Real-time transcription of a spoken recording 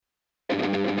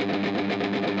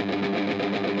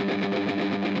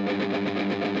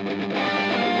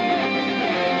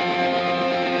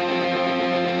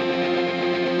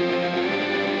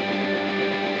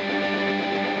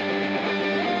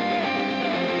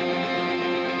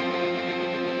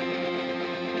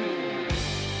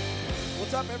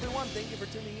What's up, everyone? Thank you for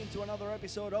tuning in to another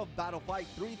episode of Battlefight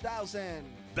 3000.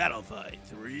 Battlefight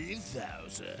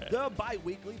 3000. The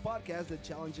bi-weekly podcast that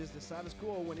challenges the status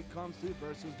quo when it comes to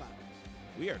versus battles.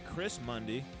 We are Chris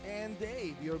Mundy. And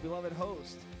Dave, your beloved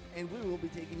host. And we will be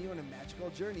taking you on a magical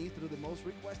journey through the most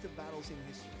requested battles in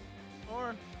history.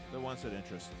 Or the ones that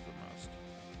interest us the most.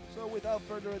 So without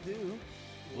further ado,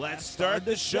 Let's start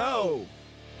the show!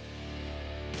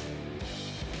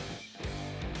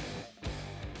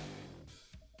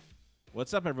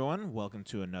 What's up, everyone? Welcome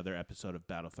to another episode of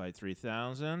Battlefight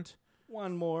 3000.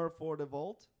 One more for the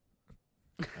vault.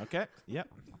 Okay, yep.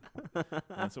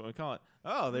 That's what we call it.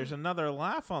 Oh, there's another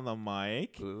laugh on the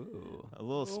mic. Ooh. A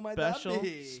little Who might that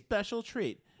be? special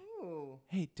treat. Ooh.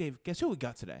 Hey, Dave, guess who we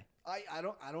got today? I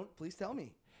don't, please tell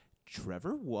me.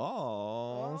 Trevor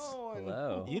Walls. Oh, and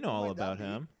Hello. who You know all might that about be?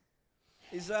 him.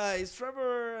 Is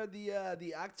Trevor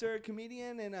the actor,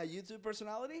 comedian, and a YouTube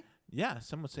personality? Yeah,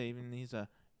 some would say even he's an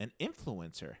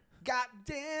influencer. God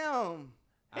damn!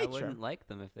 Hey, I wouldn't Trevor. like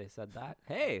them if they said that.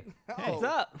 Hey, Hey. what's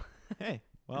up? Hey,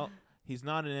 well, he's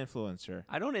not an influencer.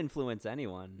 I don't influence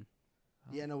anyone.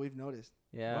 Yeah, no, we've noticed.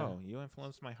 Yeah. Whoa, you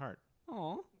influenced my heart.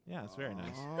 Oh. Yeah, it's very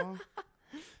nice. Aw.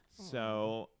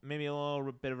 So maybe a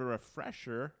little bit of a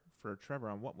refresher for Trevor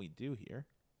on what we do here.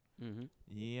 Mm-hmm.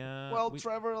 Yeah. Well,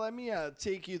 Trevor, let me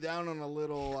take you down on a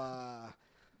little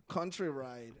country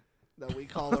ride that we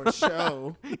call our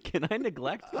show. Can I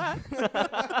neglect that?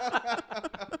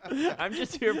 I'm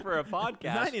just here for a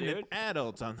podcast, I need an dude.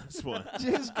 adult on this one.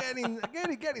 Just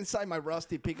get inside my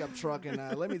rusty pickup truck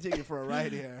and let me take you for a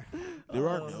ride here. There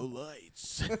are no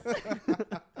lights.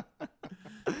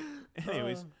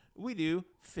 Anyways, we do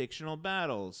fictional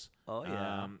battles. Oh,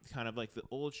 yeah. Kind of like the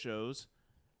old shows,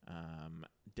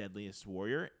 Deadliest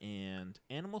Warrior and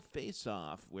Animal Face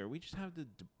Off, where we just have the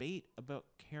debate about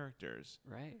characters.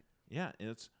 Right. Yeah,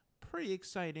 it's pretty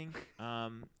exciting.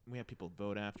 We have people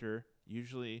vote after.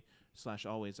 Usually /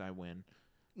 always I win.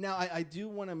 Now, I do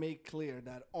want to make clear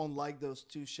that unlike those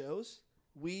two shows,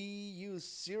 we use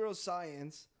zero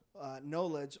science,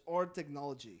 knowledge, or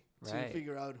technology to Right.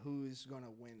 figure out who's going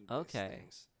to win Okay. these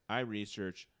things. I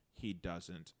research. He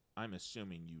doesn't. I'm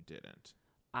assuming you didn't.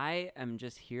 I am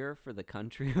just here for the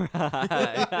country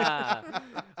ride.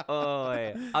 Oh,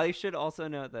 I should also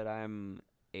note that I'm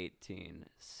 18,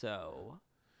 so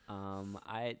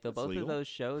both legal. of those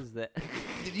shows that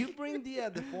Did you bring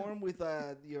the form with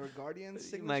your guardian's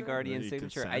signature? my guardian Ready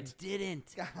signature. I consent?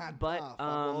 didn't. God, But fuck,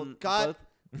 well,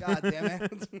 God damn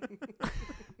it.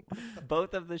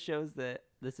 both of the shows that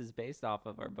this is based off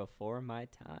of are before my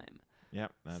time.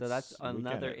 Yep. So that's we get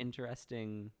another it.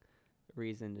 interesting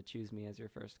reason to choose me as your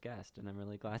first guest, and I'm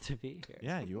really glad to be here.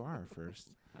 Yeah, you are first.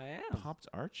 I am. Popped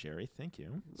art cherry. Thank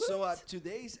you. So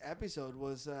today's episode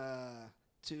was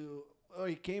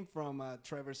it came from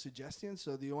Trevor's suggestion.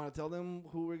 So do you want to tell them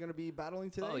who we're going to be battling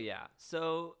today? Oh, yeah.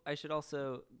 So I should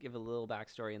also give a little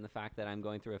backstory in the fact that I'm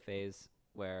going through a phase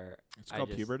where It's called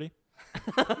puberty.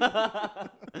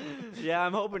 Yeah,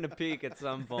 I'm hoping to peak at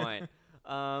some point.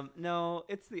 No,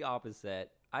 it's the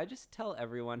opposite. I just tell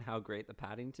everyone how great the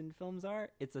Paddington films are.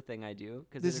 It's a thing I do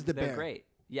because This is the they're bear. great.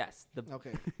 Yes. The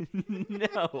Okay.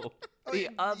 No. The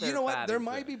other. You know what? There Paddington.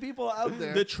 might be people out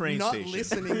there The train not station.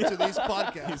 listening to these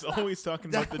podcasts. He's always talking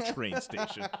about the train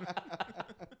station.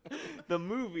 The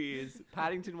movies,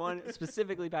 Paddington 1,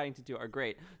 specifically Paddington 2, are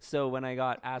great. So when I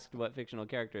got asked what fictional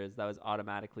character is, that was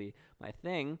automatically my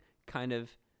thing. Kind of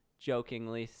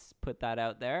jokingly put that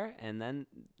out there, and then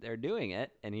they're doing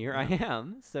it, and here I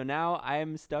am. So now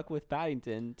I'm stuck with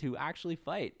Paddington to actually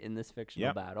fight in this fictional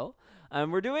Yep. battle.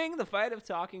 We're doing the fight of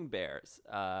talking bears.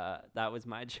 That was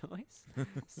my choice.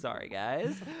 Sorry,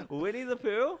 guys. Winnie the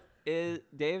Pooh is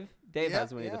Dave. Dave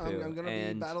has Winnie the Pooh. I'm going to be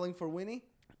and battling for Winnie.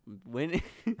 Winnie,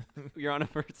 you're on a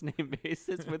first name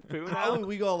basis with Pooh Oh, now.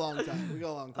 we go a long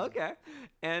time. Okay,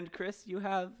 and Chris, you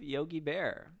have Yogi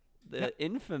Bear, the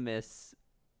infamous,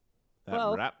 That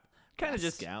Well, rap kind of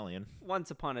just scallion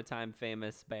once upon a time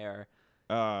famous bear.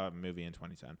 movie in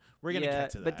 2010. We're gonna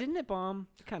get to that. But didn't it bomb?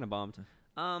 It kind of bombed.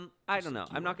 I Just don't know. like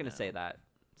you I'm not are going to now. say that.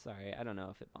 Sorry, I don't know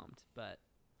if it bombed, but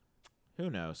Who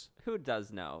knows? who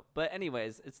does know? But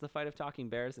anyways, it's the fight of talking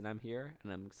bears, and I'm here,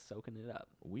 and I'm soaking it up.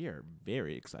 We are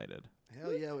very excited.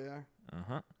 Hell yeah, we are.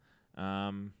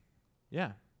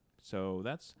 Yeah. So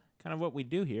that's kind of what we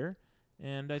do here,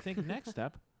 and I think next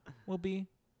up will be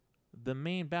the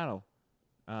main battle.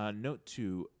 Note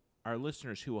to our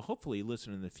listeners who will hopefully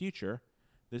listen in the future,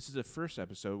 this is the first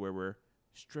episode where we're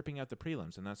stripping out the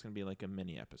prelims, and that's going to be like a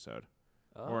mini episode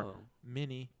Oh, or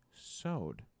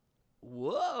mini-sode.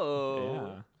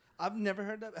 whoa! Yeah. I've never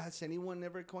heard that. Has anyone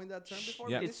ever coined that term before?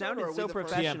 Yeah. It Mini-sode, or sounded are we so the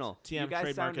first? professional. TM You guys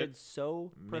trademark sounded it.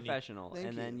 so Mini- professional, Thank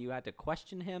and then you. you had to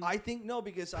question him. I think no,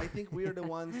 because I think we're the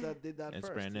ones that did that It's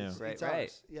first. brand new. right, it's right.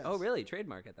 ours. Yes. Oh, really?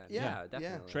 Trademark it then? Yeah, Yeah, yeah.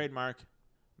 definitely. Trademark,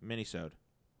 Minisode.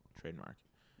 Trademark.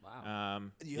 Wow.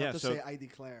 You yeah, have to so say "I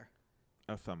declare."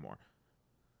 a thumb more.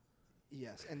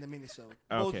 Yes, and the mini-sode. Okay,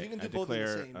 Both, you can I do both in the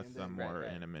declare same. a and then- thumb Right, more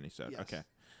right. and a Minisode. Yes. Okay.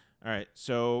 All right.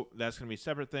 So that's going to be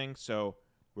separate things. So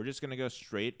we're just going to go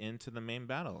straight into the main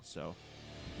battle. So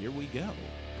here we go.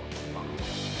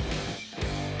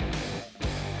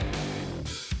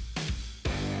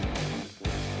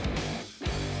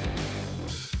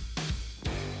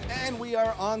 And we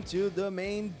are on to the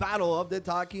main battle of the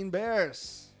Talking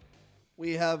Bears.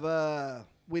 We have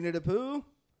Winnie the Pooh,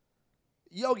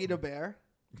 Yogi the Bear,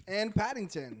 and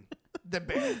Paddington the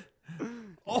Bear.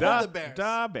 All the bears.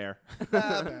 Da bear. The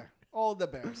bear. All the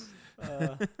bears.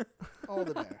 All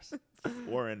the bears.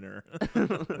 Foreigner.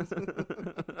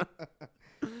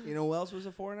 You know who else was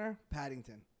a foreigner?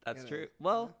 Paddington. That's You know, true.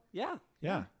 Well, yeah,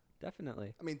 Yeah.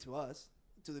 definitely. I mean, to us.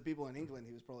 To the people in England,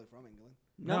 he was probably from England.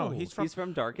 No, he's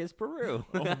from- Darkest Peru.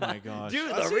 Oh my gosh. Do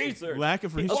Oh, the see? research. Lack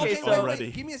of research Okay, Okay, so- wait, already.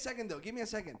 wait. Give me a second, though. Give me a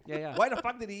second. Yeah, yeah. Why the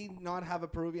fuck did he not have a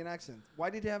Peruvian accent? Why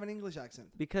did he have an English accent?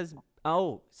 Because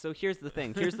so here's the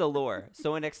thing. Here's the lore.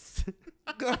 So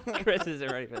Chris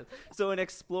isn't ready for this. So an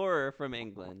explorer from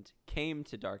England came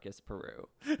to Darkest Peru,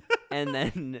 and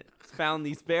then found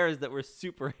these bears that were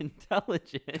super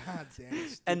intelligent. God damn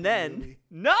it. And then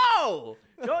no,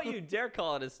 don't you dare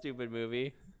call it a stupid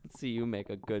movie. Let's see you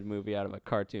make a good movie out of a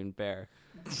cartoon bear.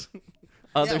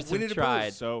 Others Winnie have the Pooh.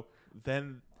 tried. So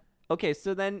then Okay,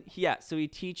 so then so he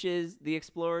teaches the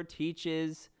explorer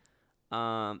teaches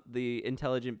the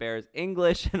intelligent bears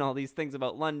English and all these things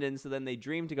about London. So then they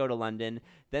dream to go to London.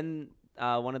 Then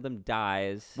one of them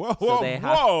dies. Whoa, so whoa, they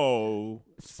have whoa.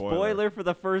 spoiler for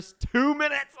the first 2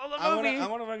 minutes of the movie. I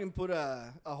want to fucking put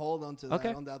a hold onto that,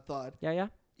 Okay. on that thought. Yeah.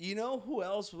 You know who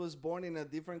else was born in a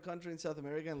different country in South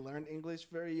America and learned English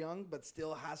very young, but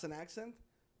still has an accent?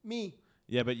 Me.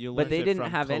 Yeah, but you But learned they it didn't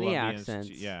from have any Colombians accents.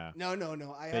 Yeah. No.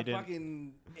 I They have didn't-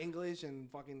 fucking English and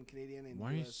fucking Canadian and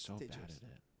Why are you US so teachers.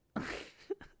 bad at it?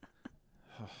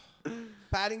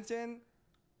 Paddington,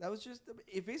 that was just...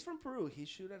 If he's from Peru, he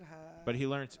should have had... But he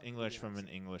learned English yeah, from an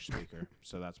English speaker,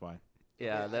 so that's why.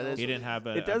 Yeah, Yeah, that I is. He didn't have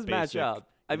a It does a match basic, up.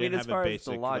 I he mean, didn't as have a far as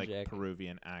the basic, logic. like,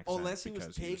 Peruvian accent Unless he was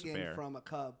because he was a taken bear. from a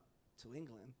cub to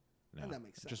England. No, and that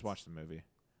makes just sense. watch the movie.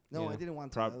 No, Yeah. I didn't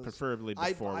want to. That was- Preferably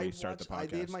before we start the podcast. I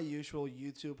did my usual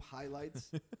YouTube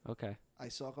highlights. Okay. I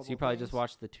saw a couple. So you probably just things.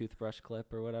 watched the toothbrush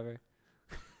clip or whatever.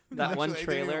 No, that one actually, I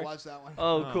didn't even trailer. watch that one.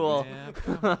 Oh, cool. man,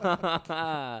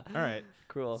 come All right.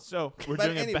 Cool. So we're But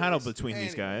doing a battle anyways, between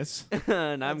these guys.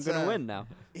 And I'm Let's, gonna win now.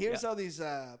 Here's how these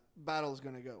battles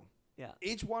gonna go. Yeah.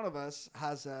 Each one of us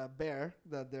has a bear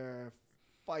that they're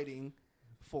fighting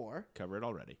for. Cover it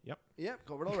already. Yep. Yep,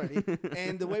 covered already.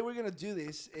 And the way we're gonna do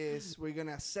this is we're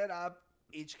gonna set up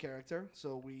each character.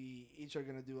 So we each are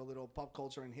gonna do a little pop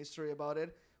culture and history about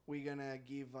it. We're gonna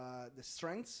give the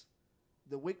strengths,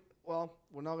 the Well,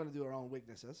 we're not gonna do our own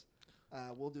weaknesses.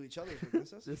 We'll do each other's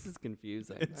weaknesses. This is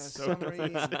confusing. It's so Summary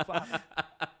and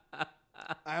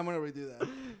I'm gonna redo that.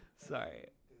 Sorry.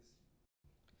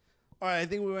 All right, I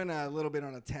think we went a little bit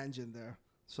on a tangent there.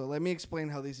 So let me explain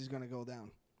how this is going to go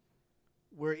down.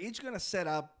 We're each going to set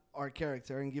up our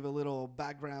character and give a little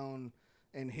background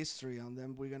and history on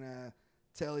them. We're going to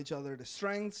tell each other the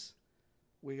strengths.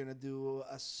 We're going to do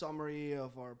a summary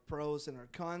of our pros and our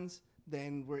cons.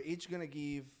 Then we're each going to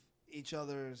give each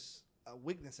other's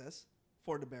weaknesses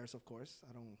for the bears, of course.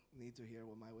 I don't need to hear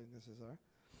what my weaknesses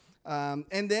are.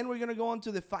 And then we're going to go on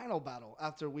to the final battle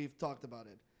after we've talked about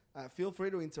it. Feel free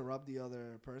to interrupt the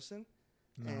other person.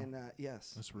 No. And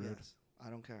yes. That's rude. Yes, I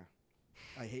don't care.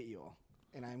 I hate you all.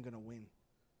 And I'm going to win.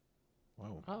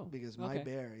 Whoa. Oh. Because my okay.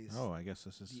 bear is Oh, I guess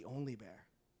this is the only bear.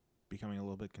 becoming a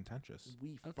little bit contentious.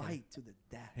 We Okay. fight to the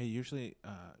death. Hey, usually,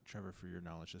 Trevor, for your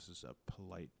knowledge, this is a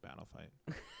polite battle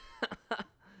fight.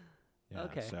 Yeah,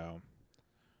 Okay. So,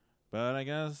 but I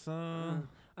guess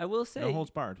I will say no holds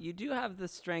barred. you do have the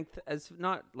strength as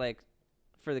not like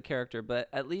for the character, but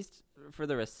at least for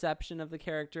the reception of the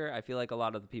character. I feel like a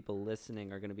lot of the people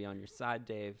listening are going to be on your side,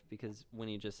 Dave, because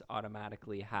Winnie just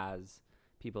automatically has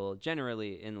people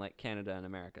generally in like Canada and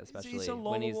America, especially a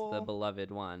Winnie's the lovable- beloved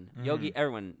one. Mhm. Yogi,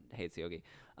 everyone hates Yogi.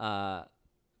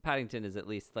 Paddington is at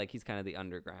least like he's kind of the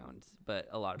underground, but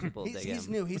a lot of people dig He's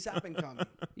him. new. He's up and coming.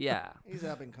 Yeah, He's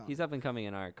up and coming. he's up and coming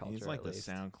in our culture. He's like at the least.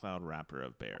 SoundCloud rapper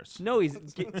of bears. No, he's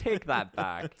take that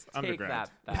back. It's Take underground.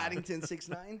 that back. Paddington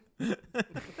 6'9".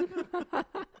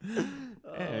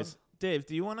 Anyways, Dave,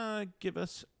 do you want to give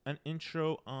us an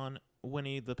intro on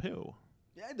Winnie the Pooh?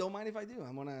 Yeah, don't mind if I do.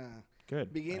 I'm gonna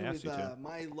Good. begin I asked with you to.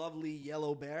 my lovely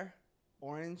yellow bear,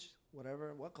 orange,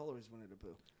 whatever. What color is Winnie the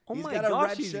Pooh? Oh He's my got a gosh,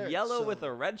 red he's shirt, yellow so- with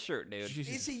a red shirt, dude.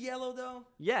 Jesus. Is he yellow though?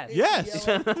 Yes. Is he Yes.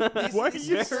 yellow? Why are This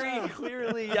you is, Very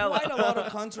clearly yellow. Quite a lot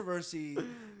of controversy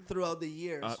throughout the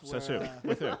years. Says where, who?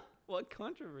 With who? What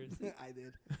controversy? I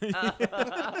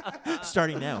did.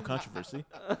 Starting now, controversy.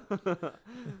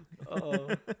 Oh. All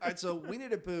right, so Winnie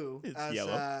the Pooh, It's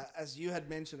yellow. as you had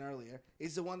mentioned earlier,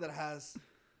 is the one that has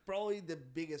probably the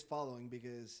biggest following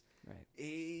because Right.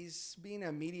 he's been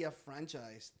a media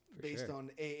franchise For based sure.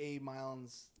 on A.A.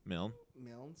 Milne's Milne.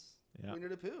 Yeah. Winnie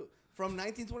the Pooh from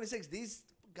 1926. This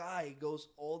guy goes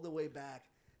all the way back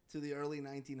to the early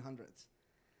 1900s.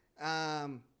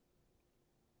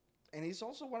 And he's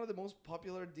also one of the most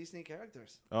popular Disney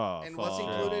characters. Oh, And was false.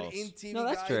 included in TV No,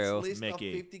 that's Guide's true. list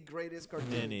Mickey. of 50 greatest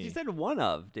cartoons. Minnie. You said one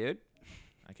of, dude.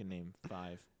 I can name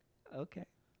 5. Okay.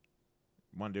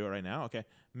 Want to do it right now? Okay.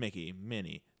 Mickey,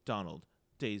 Minnie, Donald,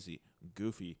 Daisy,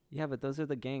 Goofy. Yeah, but those are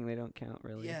the gang. They don't count,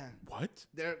 really. Yeah, What?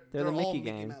 they're They're the all Mickey Mickey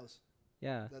gang. Mouse.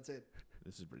 Yeah. That's it.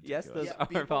 This is Yes, ridiculous. those Yeah, are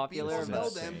people, popular, People but- know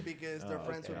Insane. them because they're Oh,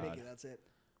 friends with God. Mickey. That's it.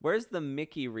 Where's the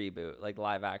Mickey reboot, like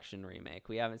live action remake?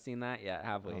 We haven't seen that yet,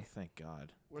 have we? Oh, thank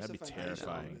God. Where's That'd be the Fantasia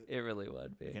terrifying. reboot? It really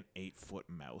would Like be. an 8-foot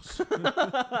mouse.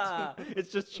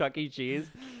 It's just Chuck E. Cheese.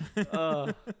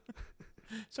 Oh,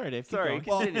 Sorry, Dave. keep sorry, going.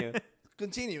 Well- continue.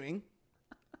 Continuing,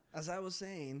 as I was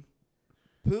saying,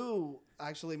 Pooh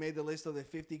actually made the list of the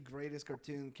 50 greatest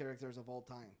cartoon characters of all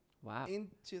time Wow.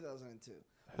 in 2002.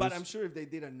 But Who's- I'm sure if they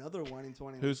did another one in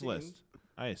 2019, Whose list?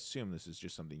 I assume this is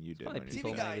just something you did. Probably when you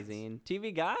People TV told me. Guides. Magazine.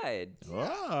 TV Guide.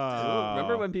 Oh.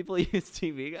 Remember when people used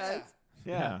TV Guides?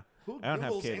 Yeah. Who I don't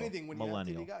have Googles cable. anything when you have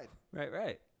Millennial. TV Guide?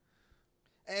 Right.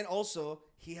 And also,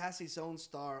 he has his own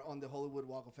star on the Hollywood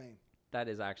Walk of Fame, That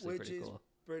is actually which pretty is cool.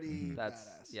 pretty That's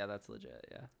badass. that's legit.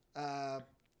 Yeah.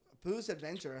 Pooh's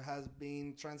Adventure has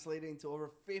been translated into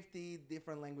over 50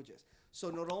 different languages. So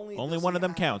not only Only does one he of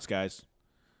them have counts, guys.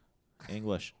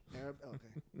 English. Arab,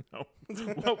 okay. No.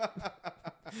 Whoa.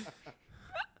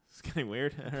 It's getting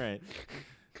weird. All right.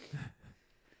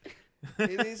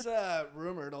 It is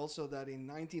rumored also that in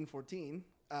 1914,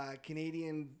 a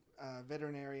Canadian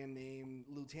veterinarian named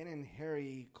Lieutenant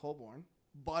Harry Colborne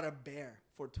bought a bear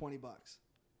for $20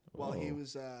 while he Whoa.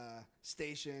 was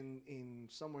stationed in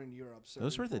somewhere in Europe.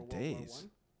 Those were serving the for World War days.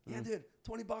 I. Yeah, dude,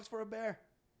 $20 for a bear.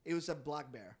 It was a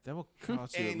black bear. That will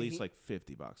cost you at And least he- like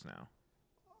 $50 now.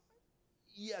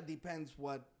 Yeah, depends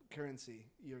what currency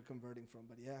you're converting from,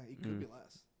 but yeah, it could be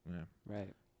less. Yeah.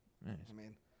 Right. Nice. I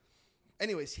mean,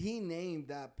 anyways, he named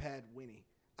that pet Winnie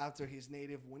after his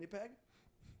native Winnipeg,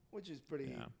 which is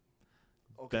pretty Yeah.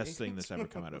 okay. Best thing that's ever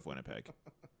come out of Winnipeg.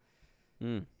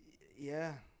 Mm.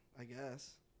 Yeah, I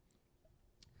guess.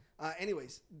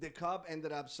 Anyways, the cub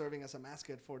ended up serving as a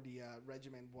mascot for the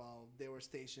regiment while they were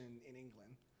stationed in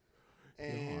England.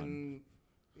 And,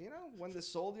 you know, when the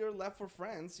soldier left for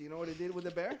France, you know what he did with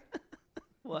the bear?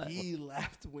 What? He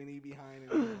left Winnie behind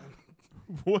in England.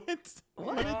 What?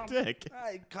 What a Um, dick.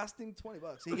 It cost him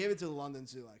 $20. He gave it to the London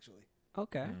Zoo, actually.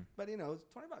 Okay. Mm. But, you know,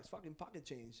 $20, fucking pocket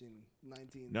change in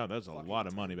 19. No, that's a fucking lot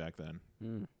of 10. money back then.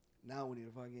 Mm. Now when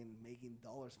you're fucking making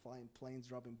dollars, flying planes,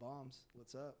 dropping bombs,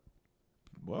 what's up?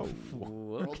 Whoa.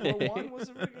 World Okay. War One was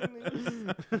a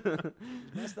freaking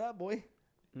messed up, boy.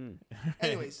 Mm.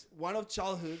 Anyways, one of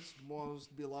childhood's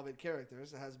most beloved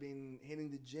characters has been hitting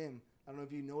the gym. I don't know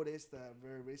if you noticed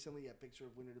very recently a picture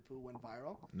of Winnie the Pooh went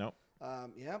viral. Nope.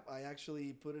 Yep, I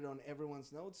actually put it on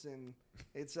everyone's notes, and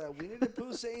it's Winnie the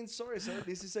Pooh saying, "Sorry, sir,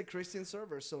 this is a Christian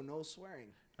server, so no swearing."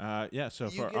 Yeah, so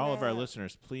You for can, all of our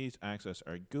listeners, please access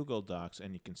our Google Docs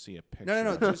and you can see a picture.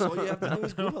 No, of just all you have to do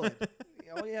is Google it.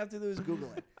 All you have to do is Google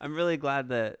it. I'm really glad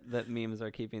that memes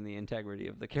are keeping the integrity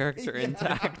of the character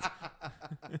intact.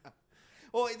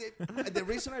 Well, the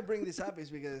reason I bring this up is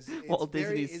because it's Walt very,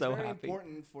 Disney's it's so very happy.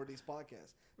 important for this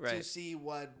podcast to Right. see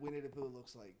what Winnie the Pooh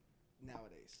looks like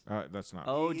nowadays. That's not.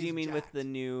 Oh, do He's you mean with jacked. the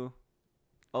new?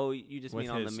 Oh, you just with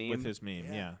mean on his, the meme? With his meme,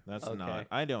 Yeah. yeah. That's Okay. not.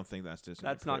 I don't think that's Disney.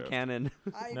 That's not approved. canon.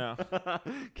 I, No.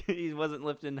 He wasn't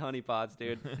lifting honeypots,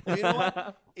 dude. You know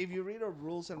what? If you read our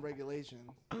rules and regulations,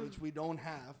 which we don't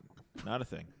have, Not a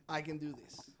thing. I can do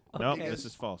this. No, Okay. this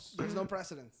is false. There's no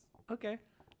precedence. Okay,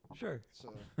 sure.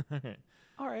 So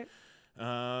All right.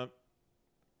 I'm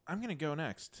gonna go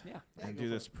next. Yeah. Yeah, and go do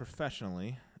for this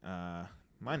professionally.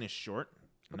 Mine is short,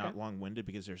 not Okay. long-winded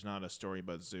because there's not a story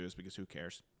about zoos because who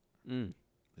cares? Mm.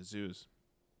 The zoos.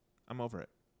 I'm over it.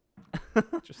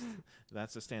 Just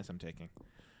that's the stance I'm taking.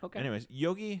 Okay. Anyways,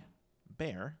 Yogi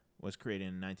Bear was created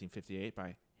in 1958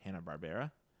 by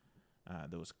Hanna-Barbera.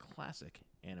 Those classic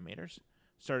animators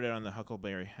started on the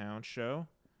Huckleberry Hound show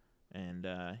And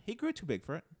he grew too big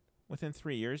for it. Within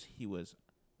 3 years, he was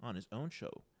on his own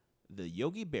show, The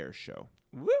Yogi Bear Show.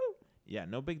 Woo! Yeah,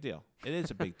 no big deal. It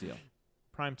is a big deal.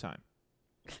 Prime time.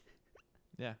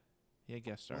 Yeah, he had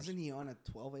guest stars. Wasn't he on at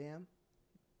 12 a.m.?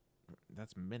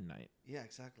 That's midnight. Yeah,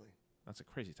 exactly. That's a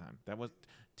crazy time.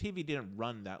 TV didn't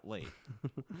run that late.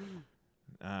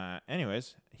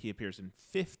 Anyways, he appears in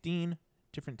 15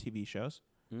 different TV shows,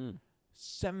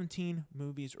 17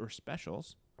 movies or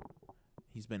specials.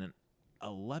 He's been in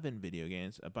 11 video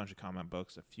games, a bunch of comic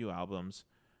books, a few albums.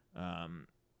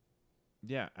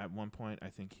 Yeah, at one point, I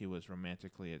think he was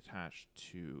romantically attached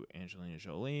to Angelina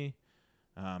Jolie.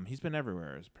 He's been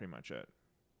everywhere is pretty much it.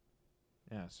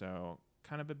 Yeah, so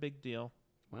kind of a big deal.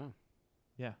 Wow.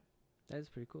 Yeah. That is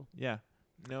pretty cool. Yeah.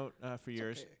 Note for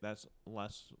yours, okay. that's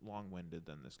less long-winded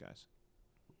than this guy's.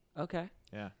 Okay.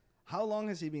 Yeah. How long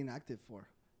has he been active for?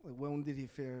 Like, when did he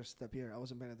first appear? I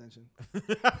wasn't paying attention.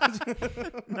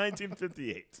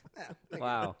 1958.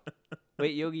 Wow.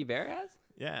 Wait, Yogi Bear has?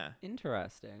 Yeah.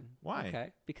 Interesting. Why?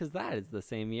 Okay. Because that is the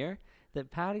same year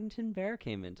that Paddington Bear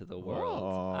came into the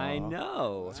world. I Aw.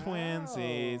 know.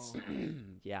 Twinsies.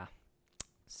 Yeah.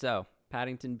 So,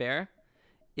 Paddington Bear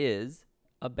is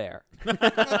a bear.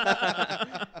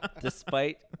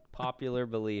 Despite popular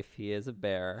belief, he is a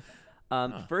bear.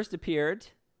 First appeared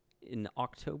in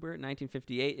October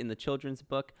 1958 in the children's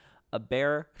book A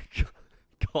Bear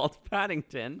Called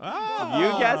Paddington. Oh. You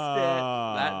guessed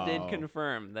it. That did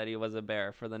confirm that he was a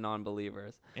bear for the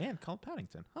non-believers. And called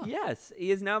Paddington. Huh. Yes,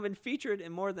 he has now been featured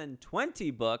in more than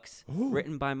 20 books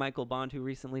written by Michael Bond, who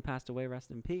recently passed away. Rest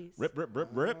in peace. Rip, rip, rip,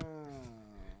 rip.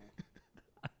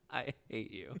 I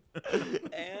hate you.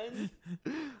 And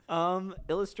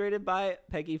illustrated by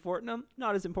Peggy Fortnum.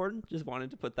 Not as important. Just wanted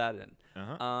to put that in.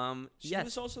 Uh-huh. She Yes.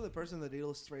 was also the person that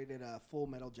illustrated Full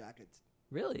Metal Jacket.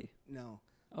 Really? No.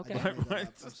 Okay. I made that What? up.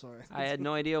 I'm sorry. I had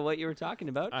no idea what you were talking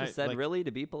about. I- Just said like- really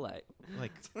to be polite.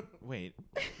 Like, wait,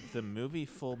 the movie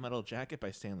Full Metal Jacket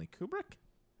by Stanley Kubrick?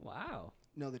 Wow.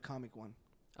 No, the comic one.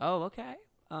 Oh, okay.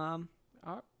 I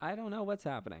don't know what's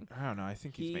happening. I don't know. I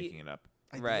think he's He- making it up.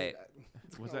 I did. Right.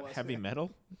 Was No, that wasn't Heavy it?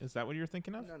 Metal? Is that what you're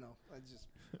thinking of? No.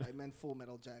 I meant Full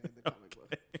Metal Jacket, the comic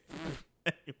book.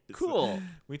 Anyways, Cool.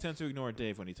 We tend to ignore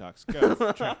Dave when he talks. Go.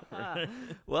 Trevor.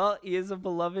 Well, he is a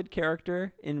beloved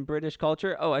character in British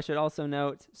culture. Oh, I should also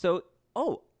note.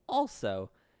 Also,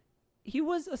 he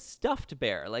was a stuffed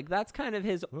bear. Like that's kind of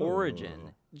his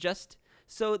origin. Just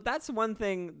so that's one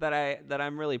thing that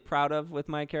I'm really proud of with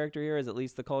my character here is at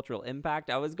least the cultural impact.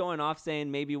 I was going off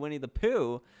saying maybe Winnie the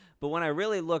Pooh, but when I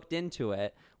really looked into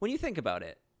it, when you think about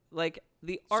it, like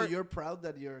the art. So you're proud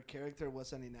that your character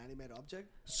was an inanimate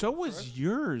object? So was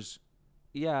yours.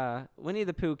 Yeah, Winnie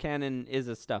the Pooh canon is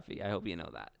a stuffy. I hope you know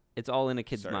that. It's all in a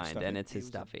kid's Sorry, mind, stuffy? and it's He his was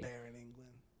a stuffy. bear in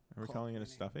England. Are we Called calling it a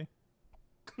Winnie. stuffy?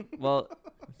 Well,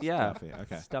 yeah, Stuffy,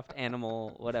 okay. stuffed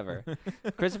animal, whatever.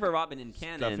 Christopher Robin in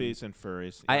canon. Stuffies and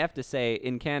furries. I Yeah. have to say,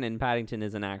 in canon, Paddington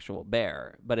is an actual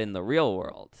bear, but in the real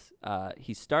world,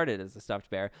 he started as a stuffed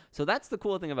bear. So that's the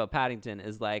cool thing about Paddington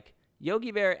is like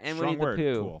Yogi Bear and Strong Winnie word. the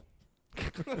Pooh.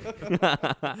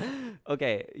 Cool.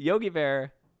 Okay, Yogi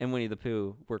Bear and Winnie the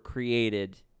Pooh were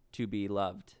created to be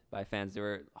loved by fans. They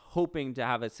were hoping to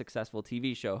have a successful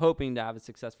TV show, hoping to have a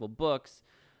successful books,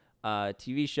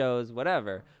 TV shows,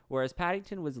 whatever. Whereas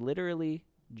Paddington was literally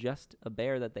just a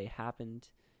bear that they happened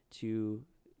to,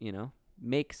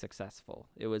 make successful.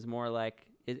 It was more like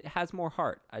it has more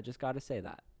heart. I just got to say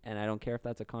that. And I don't care if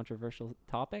that's a controversial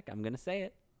topic. I'm going to say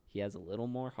it. He has a little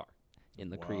more heart in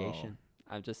the Whoa. creation.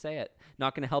 I'll just say it.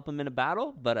 Not going to help him in a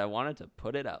battle, but I wanted to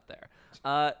put it out there.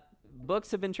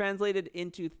 Books have been translated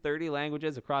into 30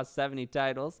 languages across 70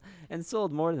 titles and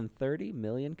sold more than 30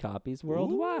 million copies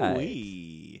worldwide.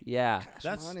 Ooh-wee. Yeah.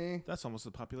 That's money. that's almost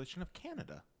the population of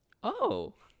Canada.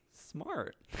 Oh,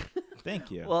 smart. Thank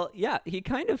you. Well, yeah, he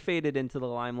kind of faded into the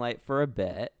limelight for a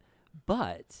bit,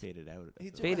 but Faded out. He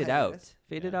of the- took- faded hiatus.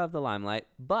 out of the limelight.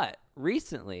 But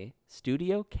recently,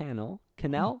 Studio Canal,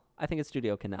 I think it's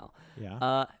Studio Canal,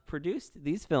 Yeah. produced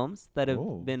these films that have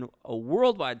Oh. been a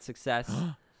worldwide success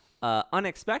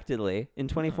unexpectedly in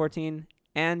 2014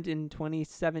 and in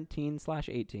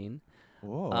 2017/18.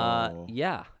 Whoa.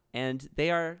 Yeah, and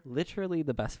they are literally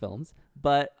the best films.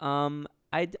 But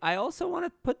I also want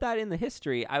to put that in the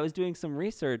history. I was doing some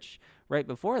research right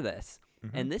before this,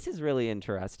 and this is really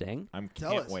interesting.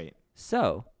 Tell Can't us. wait.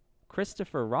 So,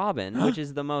 Christopher Robin, which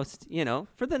is the most,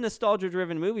 for the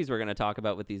nostalgia-driven movies we're going to talk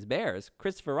about with these bears,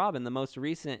 Christopher Robin, the most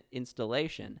recent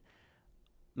installation,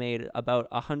 made about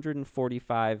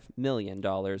 $145 million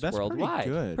pretty worldwide.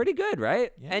 good. Pretty good,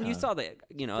 right? And you Yeah. saw the, the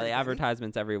Pretty good.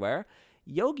 advertisements everywhere.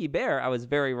 Yogi Bear, I was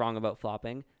very wrong about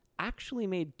flopping, actually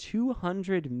made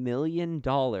 $200 million,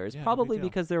 Yeah, no probably big deal.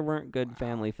 because there weren't good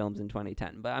family films in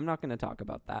 2010, but I'm not going to talk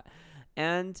about that.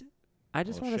 And I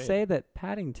just Well, want to shade. say that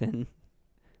Paddington,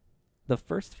 the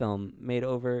first film, made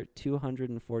over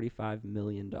 $245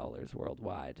 million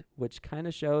worldwide, which kind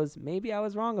of shows maybe I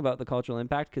was wrong about the cultural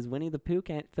impact because Winnie the Pooh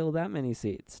can't fill that many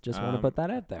seats. Just want to Um, put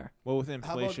that out there. Well, with How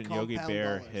about inflation, Yogi compound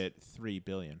Bear dollars? hit $3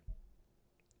 billion.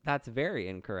 That's very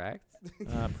incorrect.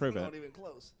 Prove Not it. even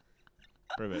close.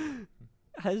 Prove it.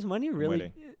 Has money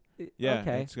really? Yeah,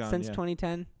 Okay. it's gone, Since yeah.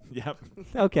 2010. Yep.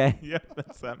 Okay. Yep.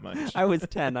 That's that much. I was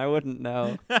 10. I wouldn't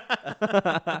know.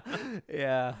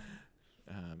 Yeah.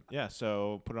 Yeah.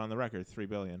 So put it on the record: $3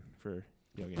 billion for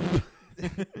Yogi.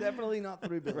 Definitely not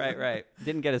 3 billion. Right, right.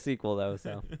 Didn't get a sequel though,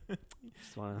 so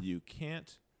just wanna. You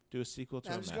can't do a sequel to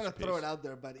I'm a just gonna masterpiece. throw it out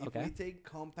there, but if Okay. we take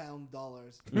compound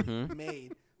dollars Mhm.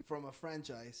 made from a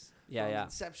franchise Yeah, from yeah.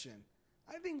 Inception,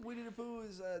 I think Winnie the Pooh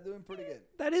is doing pretty good.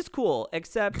 That is cool,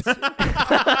 except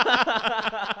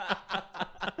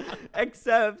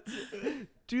except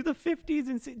do the 50s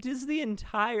and does the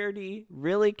entirety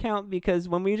really count? Because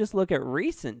when we just look at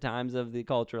recent times of the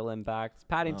cultural impacts,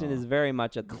 Paddington Oh. is very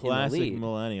much at in the Classic lead.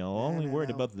 millennial. No, Only no, worried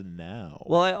no. about the now.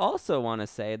 Well, I also want to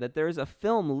say that there's a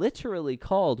film literally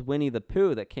called Winnie the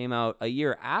Pooh that came out a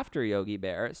year after Yogi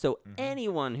Bear. So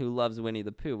anyone who loves Winnie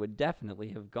the Pooh would definitely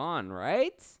have gone,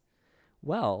 right?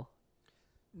 Well,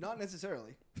 Not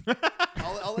necessarily.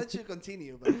 I'll let you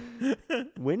continue, but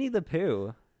Winnie the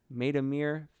Pooh made a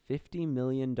mere $50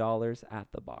 million at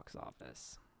the box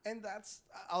office. and that's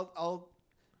I'll.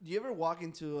 Do you ever walk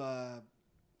into a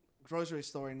grocery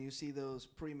store and you see those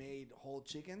pre-made whole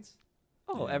chickens?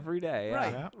 Oh, Yeah. every day. Yeah.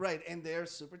 Right, Yeah. right, and they're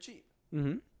super cheap.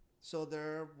 Mm-hmm. So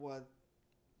they're what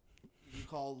you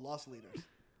call loss leaders,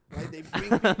 right? They bring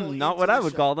people Not into what the I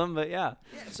would shop. call them, but yeah.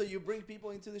 Yeah, so you bring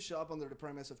people into the shop under the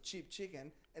premise of cheap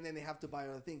chicken, and then they have to buy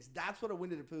other things. That's what a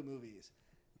Winnie the Pooh movie is.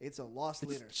 It's a loss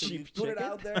leader. So you cheap put it chicken?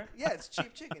 out there. Yeah, it's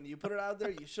cheap chicken. You put it out there.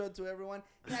 You show it to everyone.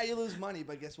 Yeah, you lose money,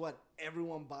 but guess what?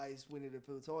 Everyone buys Winnie the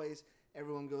Pooh toys.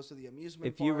 Everyone goes to the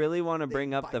amusement If you park. really want to They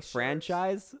bring up buy the shirts.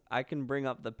 franchise, I can bring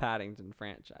up the Paddington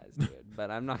franchise, dude.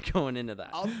 But I'm not going into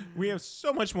that. we have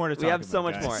so much more to talk We about. have so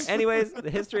much guys. more. Anyways,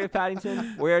 the history of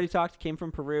Paddington, we already talked, came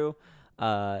from Peru.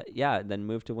 Yeah, then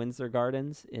moved to Windsor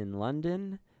Gardens in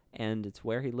London, and it's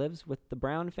where he lives with the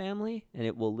Brown family, and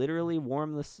it will literally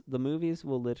warm the movies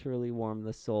will literally warm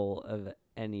the soul of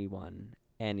anyone.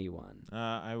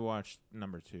 I watched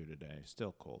number 2 today.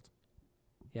 Still cold.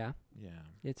 Yeah, Yeah.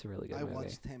 it's a really good I movie.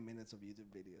 watched 10 minutes of YouTube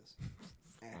videos.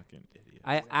 Fucking idiot.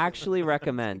 I actually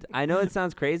recommend. I know it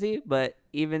sounds crazy, but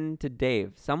even to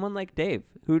Dave, someone like Dave,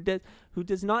 who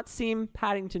does not seem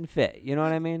Paddington fit. You know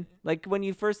what I mean? Like when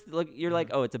you first look, you're like,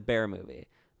 oh, it's a bear movie.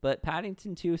 But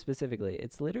Paddington 2 specifically,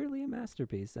 it's literally a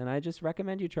masterpiece, and I just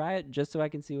recommend you try it just so I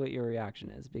can see what your reaction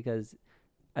is. Because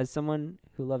as someone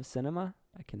who loves cinema,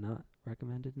 I cannot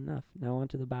recommend it enough. Now on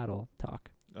to the battle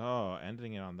talk. Oh,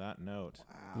 ending it on that note.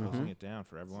 Wow. Closing Mhm. it down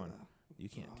for everyone. It's You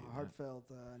can't a do heartfelt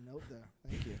note there.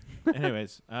 Thank you. that.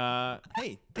 Anyways,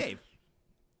 hey, Dave,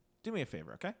 do me a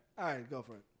favor, okay? All right, go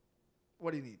for it.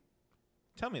 What do you need?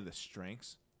 Tell me the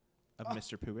strengths of Oh.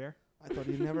 Mr. Pooh Bear. I thought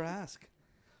you'd never ask.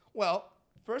 Well,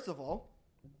 first of all,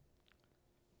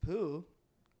 Pooh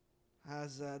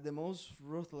has the most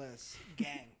ruthless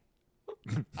gang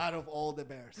out of all the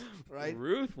bears, right?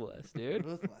 Ruthless, dude.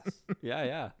 Ruthless.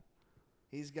 Yeah.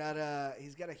 He's got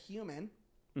a human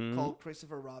Mhm. called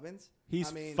Christopher Robbins. He's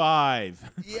I mean-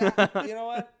 5. Yeah, you know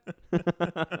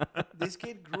what? This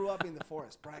kid grew up in the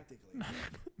forest practically.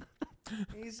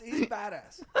 He's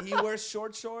badass. He wears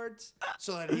short shorts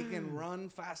so that he can run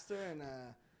faster and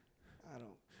I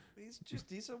don't. He's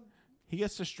a He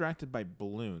gets distracted by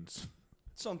balloons.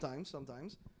 sometimes.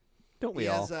 Don't we he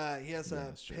all? has Yeah, a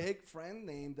that's true. pig friend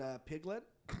named Piglet,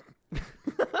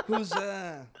 who's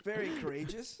very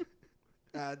courageous.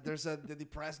 There's the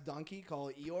depressed donkey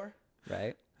called Eeyore.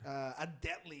 Right? A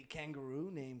deadly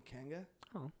kangaroo named Kanga.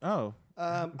 Oh.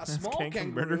 A Has small Kanga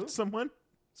kangaroo. murdered someone?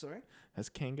 Sorry, Has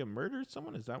Kanga murdered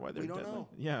someone? Is that why they're we don't deadly? know.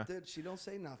 Yeah. Dude, she don't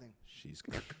say nothing. She's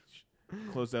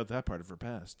closed out that part of her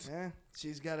past. Yeah,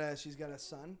 she's got a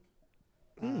son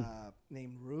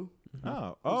named Roo.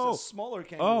 Oh. Who's a smaller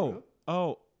kangaroo.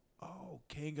 Oh.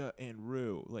 Kanga and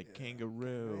Roo. Like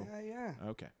kangaroo. Yeah.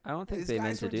 Okay. I don't think These they guys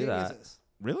meant to were do that. geniuses.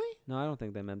 Really? No, I don't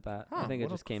think they meant that. I Huh, think it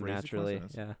what a just came crazy naturally.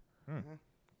 coincidence.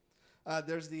 Yeah.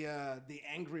 There's the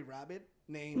angry rabbit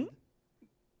named.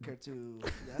 Care to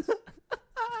guess?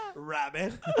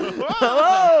 Rabbit.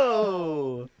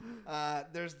 Oh!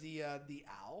 There's the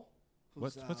owl.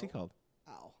 Who's What's he called?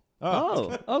 Owl.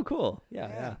 Oh, cool.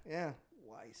 Yeah. Yeah.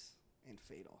 Wise and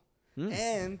fatal. Hmm.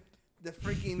 And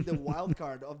the wild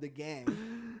card of the gang,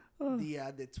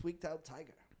 the tweaked out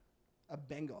tiger, a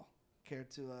Bengal. Care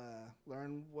to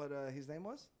learn what his name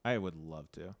was? I would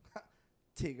love to.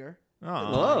 Tigger.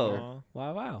 Whoa!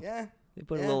 Wow! Yeah. They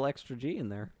put a Yeah. little extra G in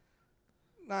there.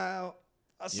 Now, You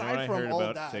know aside what I from heard all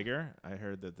about that, Tigger? I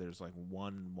heard that there's like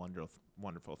one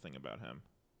wonderful thing about him.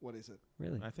 what is it?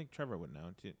 Really? I think Trevor would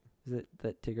know. Is it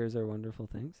that tigers are wonderful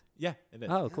things? Yeah, it is.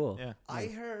 Oh, cool. Yeah. I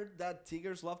heard that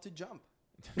tigers love to jump.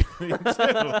 Me too.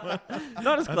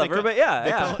 Not as They clever, ca- but yeah, They,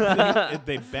 yeah. call it-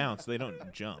 they bounce. They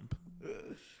don't jump.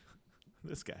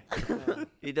 This guy.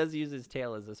 He does use his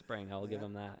tail as a spring. I'll give Yeah.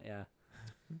 him that. Yeah.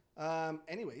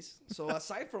 Anyways, so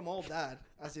aside from all that,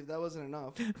 as if that wasn't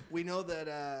enough, we know that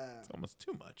It's almost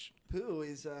too much. Pooh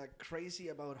is crazy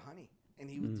about honey, and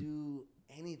he would do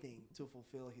anything to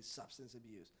fulfill his substance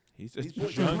abuse. He's a These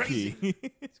boys are junkie.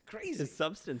 It's crazy. His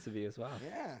substance abuse. Wow.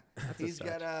 Yeah, a he's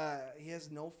stretch. got he has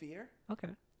no fear. Okay.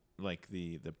 Like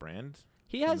the brand.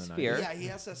 He In has the fear. Yeah, he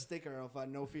has a sticker of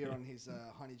no fear on his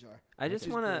honey jar. I just which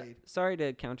is want to. great. Sorry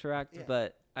to counteract, Yeah.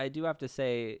 but I do have to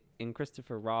say, in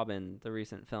Christopher Robin, the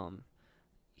recent film,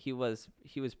 he was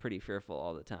pretty fearful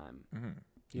all the time. Mm-hmm.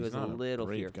 He was a little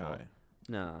brave fearful. guy.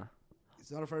 Nah.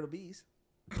 He's not afraid of bees.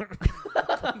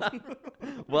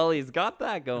 Well, he's got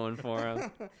that going for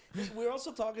him. We're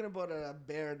also talking about a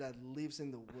bear that lives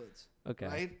in the woods, Okay.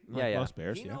 right? Yeah, yeah. Most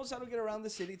bears, He yeah. knows how to get around the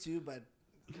city too, but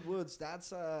woods,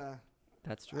 that's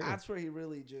That's true. that's where he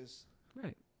really just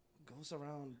Right. goes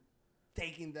around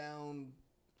taking down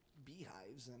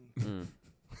beehives and Mm.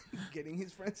 getting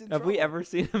his friends in Have trouble. we ever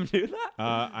seen him do that?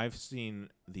 I've seen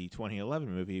the 2011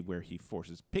 movie where he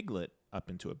forces Piglet up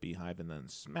into a beehive and then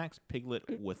smacks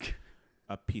Piglet with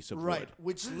a piece of Right, wood.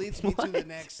 which leads me to the What?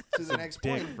 next dick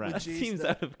point, rat. which That is seems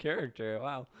that, out of character.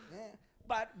 Wow. yeah.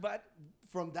 But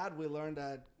from that we learned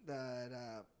that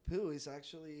Pooh is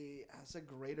actually has a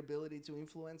great ability to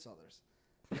influence others.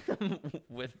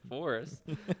 With force.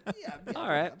 Yeah, All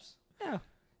right. perhaps. Yeah.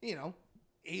 You know,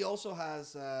 he also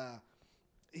has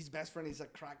his best friend is a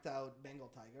cracked out Bengal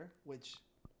tiger, which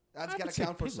that's I got would to say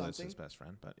count for Piglet's something. his best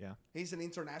friend, but yeah. He's an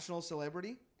international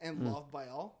celebrity and Hmm. loved by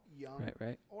all, young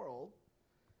Right. or old.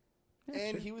 Yeah,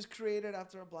 and sure. he was created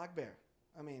after a black bear.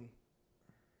 I mean,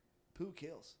 Pooh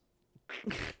kills.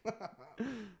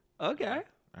 Okay.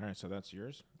 All right, so that's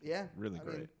yours. Yeah, Really I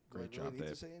great. mean, Great do I job, really need Dave.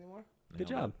 to say anymore? Good Nailed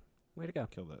job. Way to go.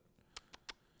 it. Killed it.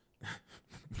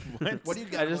 What? What do you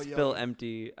got? I just about fill Yogi?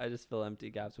 empty. I just fill empty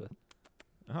gaps with.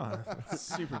 Oh, that's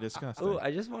super disgusting. Oh,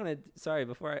 I just wanted. Sorry,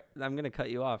 before I'm gonna cut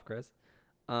you off, Chris.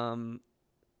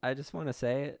 I just want to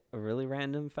say a really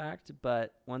random fact,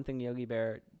 but one thing Yogi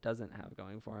Bear doesn't have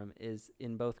going for him is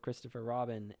in both Christopher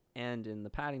Robin and in the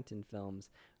Paddington films,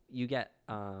 you get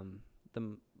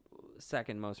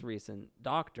second most recent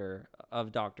Doctor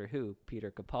of Doctor Who,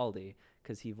 Peter Capaldi,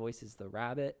 because he voices the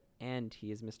Rabbit and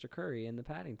he is Mr. Curry in the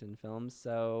Paddington films.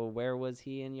 So where was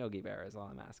he in Yogi Bear? Is all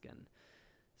I'm asking.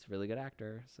 He's a really good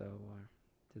actor. So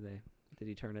did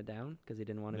he turn it down because he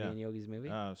didn't want to Yeah. be in Yogi's movie?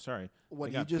 Sorry. What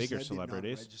They you got just bigger said did not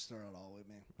celebrities. register at all with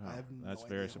me. Oh, I have no that's idea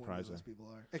very who any of surprising. those people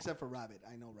are, except for Rabbit.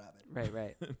 I know Rabbit. Right,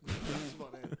 right. That's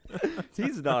about it.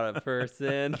 He's not a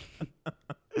person.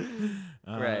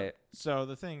 Right. So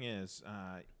the thing is,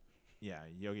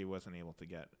 Yogi wasn't able to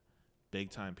get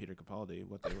big time Peter Capaldi.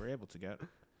 What they were able to get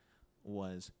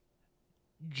was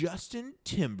Justin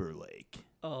Timberlake.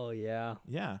 Oh yeah,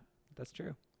 Yeah, that's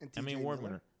true. And Emmy TJ Award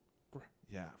Miller. winner.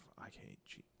 Yeah, I hate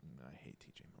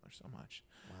TJ Miller so much.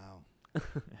 Wow.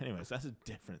 Anyways, that's a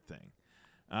different thing.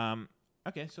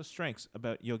 Okay, so strengths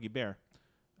about Yogi Bear.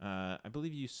 I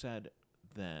believe you said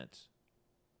that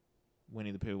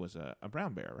Winnie the Pooh was a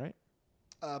brown bear, right?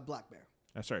 Black Bear.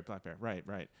 Sorry, black bear.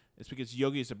 Right. It's because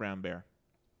Yogi's a brown bear.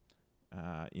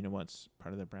 You know what's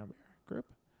part of the brown bear group?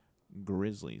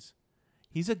 Grizzlies.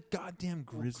 He's a goddamn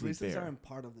grizzly Grizzlies bear. aren't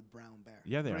part of the brown bear.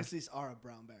 Yeah, they are. Grizzlies are a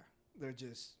brown bear. They're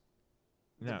just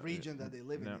No, the region that they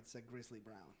live in. no. It's a grizzly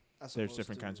brown. as There's opposed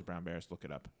different kinds to- of brown bears. Look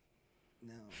it up.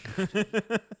 No, they're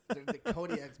the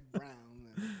Kodiak's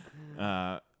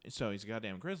brown. So he's a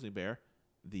goddamn grizzly bear,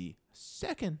 the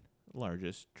second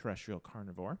largest terrestrial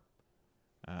carnivore.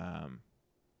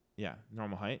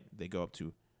 Normal height, they go up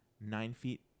to 9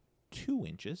 feet 2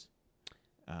 inches,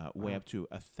 weigh Wow. up to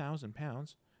 1,000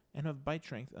 pounds, and have bite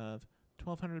strength of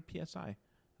 1,200 psi.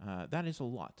 That is a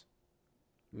lot.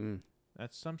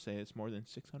 That's, some say it's more than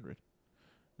 600.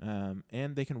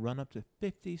 And they can run up to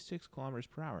 56 kilometers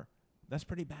per hour. That's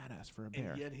pretty badass for a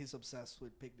bear. And yet he's obsessed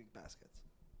with picnic baskets.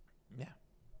 Yeah.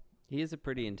 He is a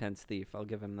pretty intense thief. I'll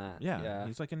give him that. Yeah.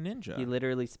 He's like a ninja. He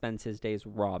literally spends his days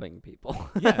robbing people.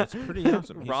 Yeah, it's pretty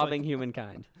awesome. He's Robbing like-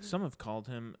 humankind. Some have called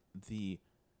him the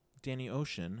Danny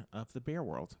Ocean of the bear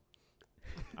world.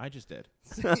 I just did.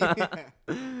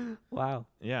 Wow.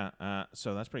 Yeah,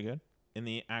 so that's pretty good. In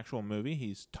the actual movie,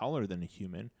 he's taller than a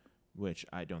human, which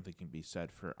I don't think can be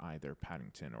said for either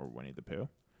Paddington or Winnie the Pooh.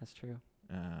 That's true.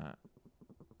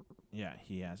 Yeah,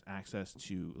 he has access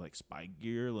to like spy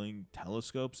gear, like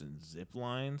telescopes and zip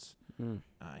lines.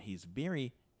 He's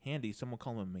very handy. Some will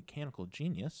call him a mechanical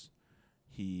genius.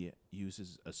 He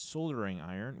uses a soldering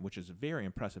iron, which is very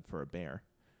impressive for a bear.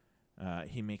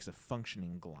 He makes a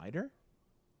functioning glider.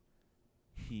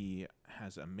 He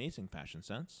has amazing fashion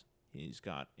sense. He's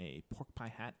got a pork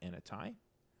pie hat and a tie.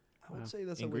 I would say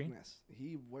that's In a green? weakness.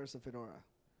 He wears a fedora.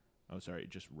 Oh, sorry,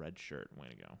 just red shirt. Way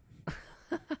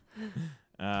to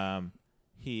go.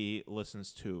 He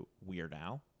listens to Weird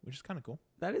Al, which is kind of cool.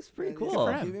 That is pretty Yeah, cool.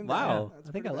 for him. Give him that. Wow. That's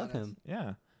I think I pretty love badass. him.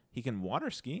 Yeah. He can water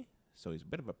ski, so he's a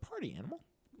bit of a party animal.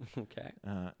 Okay.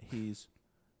 He's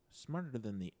smarter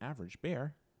than the average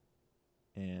bear.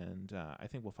 And I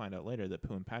think we'll find out later that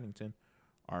Pooh and Paddington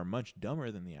are much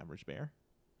dumber than the average bear.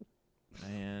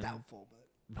 And Doubtful,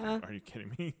 but are you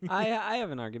kidding me? I have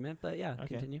an argument, but yeah, Okay.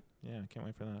 continue. Yeah, I can't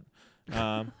wait for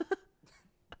that.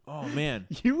 Oh, man.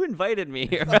 You invited me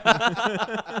here.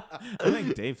 I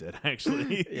think Dave did,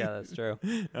 actually. Yeah, that's true.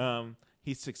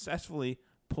 He successfully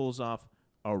pulls off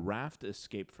a raft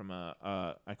escape from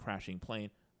a crashing plane,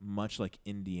 much like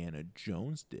Indiana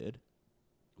Jones did.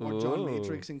 or John Ooh.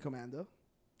 Matrix in Commando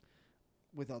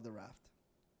without the raft.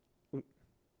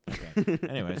 Okay.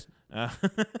 Anyways,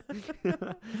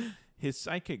 his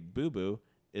sidekick Boo Boo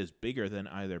is bigger than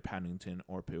either Paddington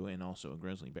or Pooh, and also a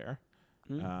grizzly bear.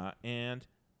 And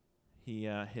he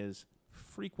his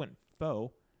frequent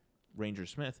foe, Ranger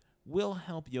Smith, will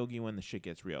help Yogi when the shit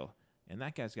gets real. And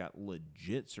that guy's got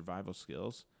legit survival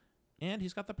skills, and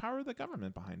he's got the power of the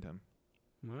government behind him.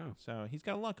 Wow. So he's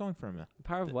got a lot going for him.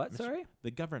 Power of The- what? Mr. Sorry.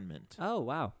 The government. Oh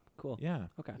wow. Cool. Yeah,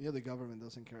 Okay. Yeah, the government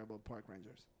doesn't care about park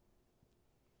rangers.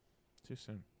 too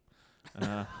soon.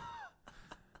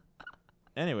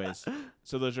 Anyways,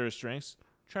 so those are his strengths.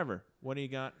 Trevor, what do you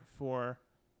got for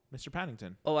Mr.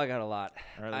 Paddington? Oh, I got a lot.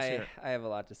 All right, let's hear it. I have a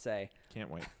lot to say. Can't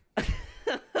wait.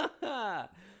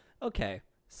 Okay,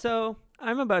 so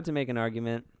I'm about to make an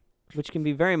argument, which can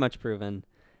be very much proven.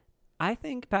 I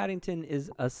think Paddington is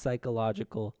a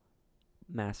psychological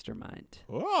mastermind.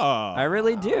 Oh, I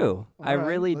really do. I All right,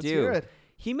 really let's do. hear it.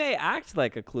 He may act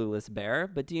like a clueless bear,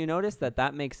 but do you notice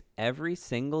that makes every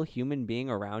single human being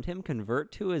around him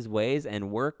convert to his ways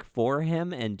and work for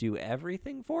him and do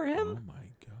everything for him? Oh my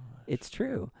god. It's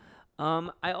true.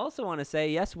 I also want to say,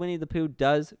 yes, Winnie the Pooh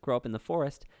does grow up in the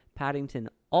forest. Paddington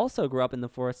also grew up in the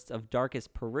forests of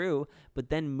darkest Peru, but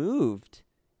then moved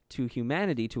to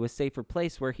humanity, to a safer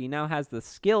place where he now has the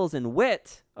skills and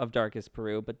wit of darkest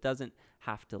Peru, but doesn't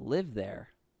have to live there.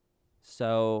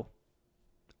 So,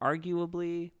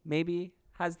 arguably, maybe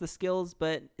has the skills,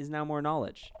 but is now more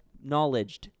knowledged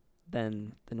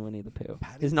than Winnie the Pooh. Is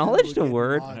Paddington knowledge would a get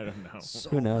word? mugged I don't know. So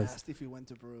Who knows? fast if he went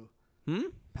to Peru. Hmm?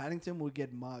 Would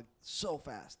get mugged so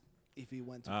fast if he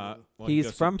went to Peru. Well, he He's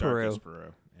goes to from darkest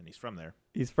Peru, and he's from there.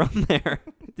 He's from there.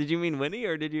 Did you mean Winnie,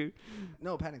 or did you?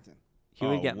 No, Paddington. He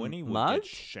would get Winnie would mugged? get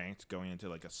shanked going into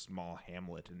like a small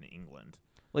hamlet in England.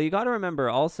 Well, you got to remember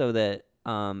also that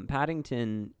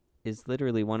Paddington is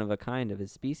literally one of a kind of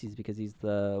his species because he's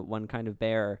the one kind of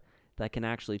bear that can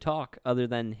actually talk, other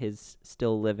than his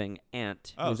still living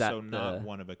aunt. Oh, who's so at not the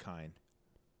one of a kind.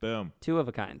 Boom. two of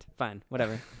a kind. Fine,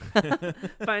 whatever.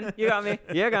 Fine, you got me.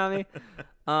 You got me.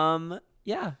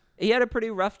 Yeah, he had a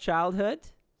pretty rough childhood.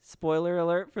 Spoiler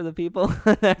alert for the people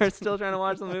that are still trying to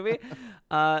watch the movie.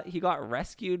 He got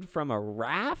rescued from a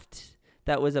raft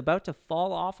that was about to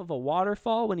fall off of a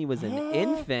waterfall when he was an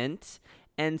infant.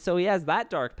 And so he has that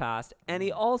dark past. And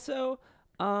he also,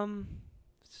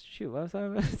 shoot, what was I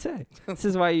about to say? This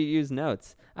is why you use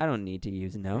notes. I don't need to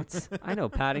use notes. I know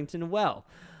Paddington well.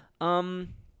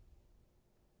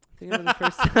 Thinking of the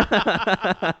first.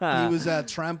 He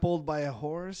was trampled by a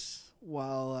horse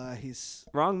while his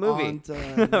Wrong movie.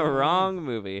 aunt, Wrong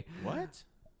movie. What?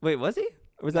 Wait, was he?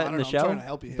 Or was No, that I in don't the know. I'm show? trying to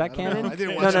help you Is here. that I don't know. canon? I didn't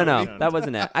No, watch no, that no. movie. That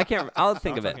wasn't it. I can't. I'll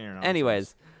think of Sounds it. like you're nonsense.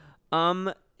 Anyways,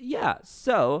 yeah.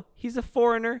 So he's a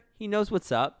foreigner. He knows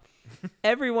what's up.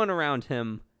 Everyone around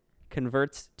him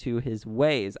converts to his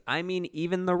ways. I mean,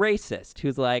 even the racist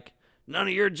who's like, "None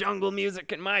of your jungle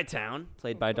music in my town,"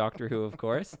 played by Doctor Who, of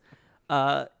course.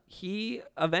 He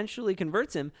eventually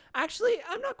converts him. Actually,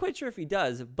 I'm not quite sure if he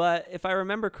does, but if I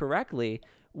remember correctly,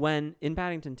 when in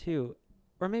Paddington 2,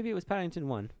 or maybe it was Paddington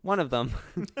 1, one of them,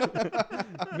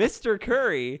 Mr.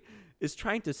 Curry is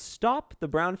trying to stop the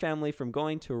Brown family from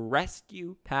going to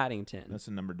rescue Paddington. That's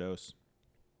a number dose.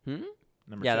 Hmm?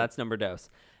 Number Yeah, two. that's number dose.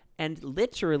 And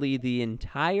literally the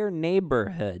entire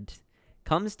neighborhood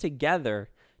comes together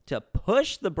to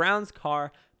push the Browns'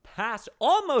 car past,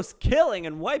 almost killing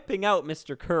and wiping out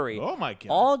Mr. Curry. Oh my God.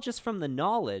 All just from the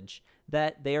knowledge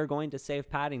that they are going to save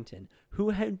Paddington,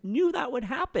 who knew that would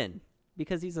happen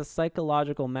because he's a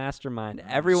psychological mastermind.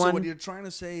 Everyone. So what you're trying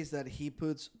to say is that he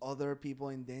puts other people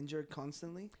in danger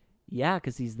constantly? Yeah,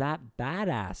 because he's that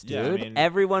badass, dude. Yeah, I mean,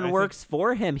 Everyone I works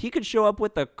for him. He could show up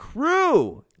with the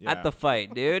crew Yeah. at the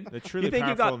fight, dude. The truly you think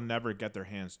you powerful got never get their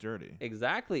hands dirty.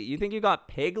 exactly? You think you got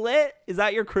Piglet? Is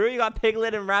that your crew? You got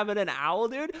Piglet and Rabbit and Owl,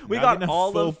 dude. We Not got even a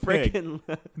all full of pig. freaking.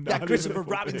 Yeah, Not even Christopher a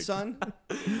full Robin's pig. son.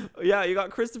 Yeah, you got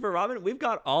Christopher Robin. We've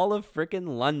got all of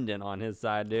freaking London on his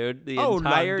side, dude. The Oh,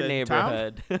 entire London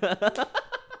town? neighborhood.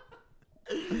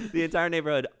 The entire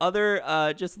neighborhood.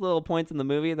 Other just little points in the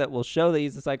movie that will show that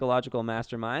he's a psychological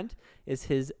mastermind is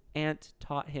his aunt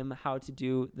taught him how to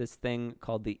do this thing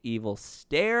called the evil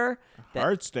stare.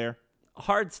 Hard stare.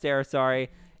 Hard stare, sorry.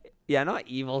 Yeah, not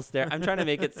evil stare. I'm trying to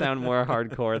make it sound more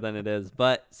hardcore than it is.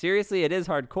 But seriously, it is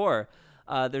hardcore.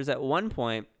 There's at one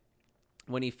point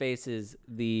when he faces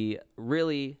the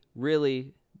really,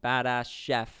 really badass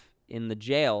chef in the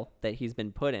jail that he's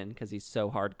been put in because he's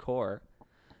so hardcore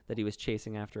that he was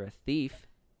chasing after a thief.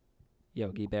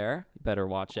 Yogi Bear, you better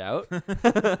watch out.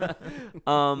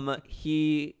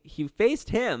 He faced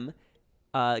him.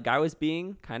 Guy was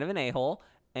being kind of an a-hole.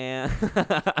 And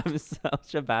I'm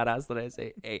such a badass that I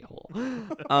say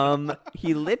a-hole.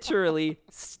 He literally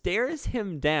stares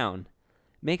him down,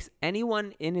 makes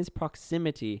anyone in his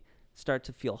proximity start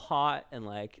to feel hot and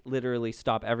like literally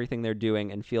stop everything they're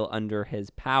doing and feel under his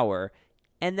power.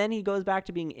 And then he goes back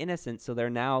to being innocent, so they're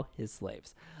now his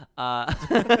slaves.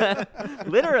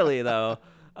 Literally, though,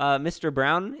 Mr.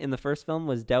 Brown in the first film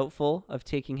was doubtful of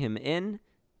taking him in,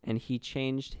 and he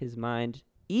changed his mind,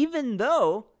 even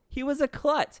though he was a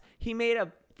klutz. He made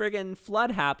a friggin'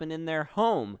 flood happen in their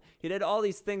home. He did all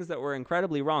these things that were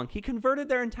incredibly wrong. He converted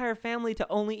their entire family to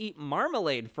only eat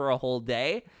marmalade for a whole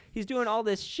day. He's doing all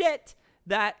this shit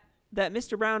that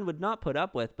Mr. Brown would not put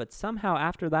up with, but somehow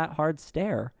after that hard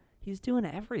stare, he's doing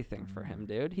everything for him,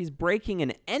 dude. He's breaking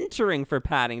and entering for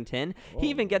Paddington. He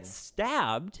even gets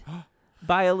stabbed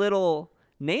by a little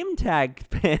name tag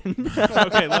pin.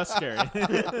 Okay, less scary.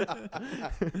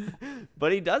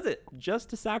 But he does it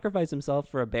just to sacrifice himself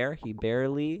for a bear he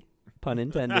barely, pun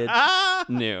intended,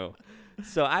 knew.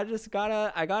 So I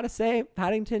gotta say,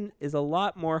 Paddington is a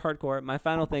lot more hardcore. My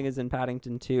final thing is in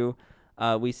Paddington 2.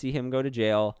 We see him go to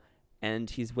jail, and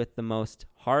he's with the most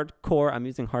hardcore. I'm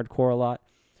using hardcore a lot.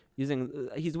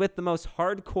 He's with the most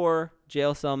hardcore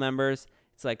jail cell members.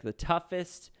 It's like the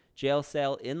toughest jail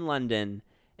cell in London,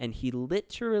 and he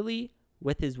literally,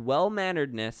 with his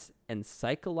well-manneredness and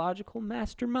psychological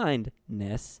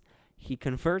mastermindness, he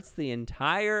converts the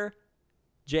entire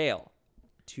jail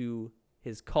to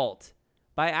his cult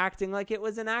by acting like it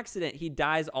was an accident. He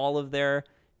dyes all of their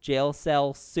jail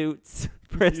cell suits,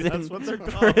 That's what they're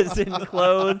called. prison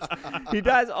clothes. He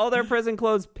dyes all their prison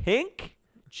clothes pink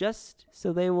just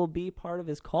so they will be part of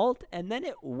his cult, and then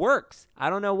it works. I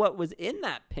don't know what was in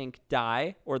that pink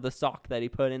dye or the sock that he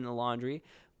put in the laundry,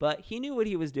 but he knew what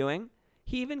he was doing.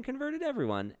 He even converted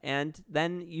everyone. And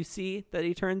then you see that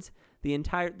he turns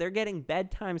they're getting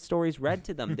bedtime stories read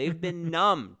to them. They've been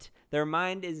numbed. Their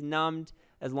mind is numbed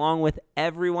along with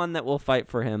everyone that will fight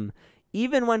for him.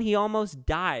 Even when he almost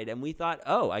died and we thought,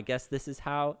 oh, I guess this is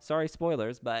how, sorry,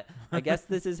 spoilers, but I guess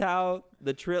this is how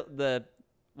the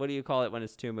what do you call it when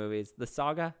it's two movies? The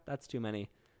saga? That's too many.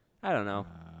 I don't know.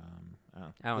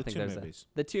 I don't think there's movies.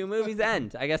 the two movies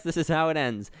end. I guess this is how it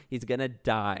ends. He's going to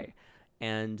die.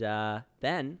 And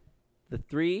then the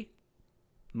three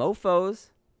mofos,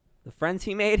 the friends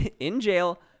he made in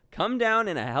jail, come down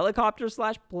in a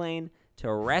helicopter/plane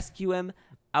to rescue him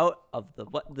out of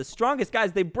the strongest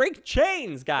guys. They break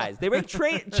chains, guys. They break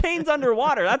chains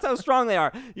underwater. That's how strong they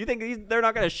are. You think they're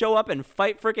not going to show up and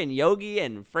fight freaking Yogi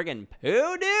and freaking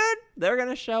Pooh, dude? They're going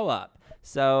to show up.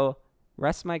 So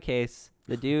rest my case.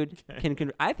 The dude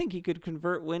can I think he could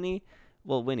convert Winnie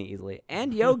easily.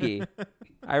 And Yogi.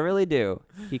 I really do.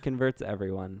 He converts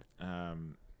everyone.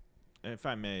 If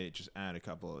I may just add a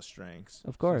couple of strengths.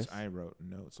 Of course. Since I wrote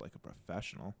notes like a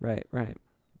professional. Right.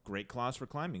 Great claws for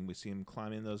climbing. We see him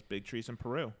climbing those big trees in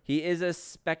Peru. He is a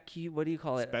what do you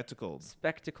call it? Spectacled.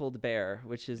 Spectacled bear,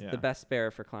 which is the best bear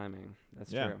for climbing.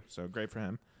 That's true. So great for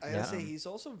him. I gotta say, he's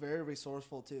also very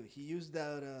resourceful too. He used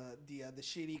out the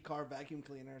shitty car vacuum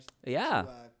cleaners. Yeah.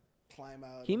 To, climb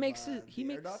out. He makes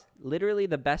literally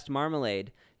the best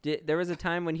marmalade. There was a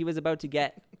time when he was about to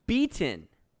get beaten,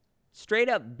 straight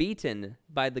up beaten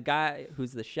by the guy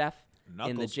who's the chef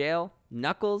in the jail,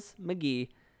 Knuckles McGee,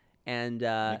 and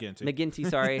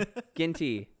McGinty.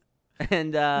 Ginty.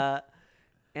 And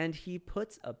and he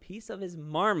puts a piece of his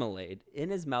marmalade in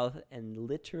his mouth and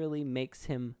literally makes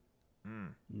him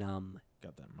numb.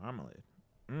 Got that marmalade.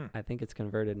 I think it's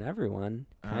converted everyone.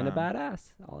 Kind of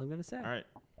badass. All I'm gonna say. All right.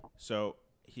 So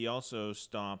he also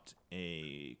stopped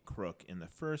a crook in the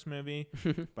first movie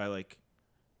by like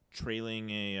trailing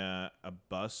a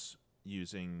bus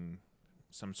using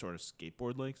some sort of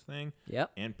skateboard like thing.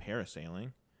 Yep. And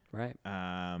parasailing. Right.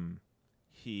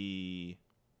 He,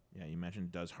 you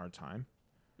mentioned does hard time.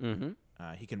 Mm-hmm.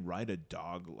 He can ride a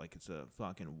dog like it's a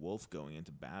fucking wolf going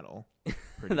into battle.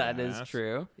 That is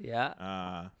true.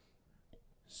 Yeah.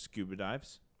 Scuba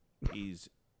dives. He's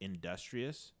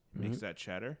industrious. Makes that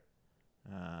cheddar.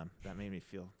 That made me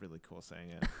feel really cool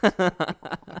saying it.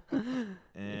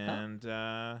 And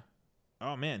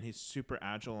oh man, he's super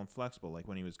agile and flexible. Like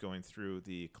when he was going through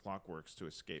the clockworks to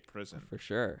escape prison. For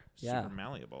sure. Yeah. Super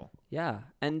malleable. Yeah.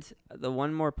 And the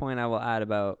one more point I will add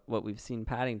about what we've seen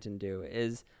Paddington do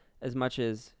is, as much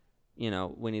as,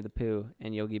 Winnie the Pooh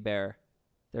and Yogi Bear,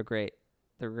 they're great.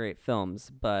 They're great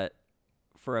films. But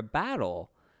for a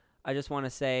battle, I just want to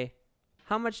say,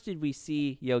 how much did we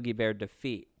see Yogi Bear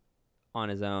defeat on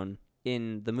his own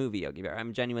in the movie Yogi Bear?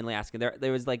 I'm genuinely asking.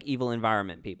 There was like evil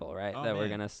environment people, right? Oh, that were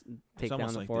man. going to take It's down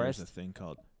almost the like forest. there's a thing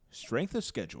called strength of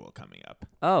schedule coming up.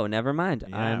 Oh, never mind.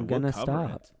 Yeah, I'm going to we'll cover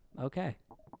stop. it. Okay.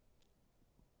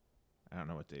 I don't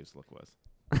know what Dave's look was.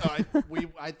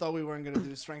 I thought we weren't gonna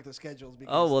do strength of schedules.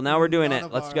 Because Oh, well, now we're doing none it.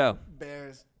 of Let's our go.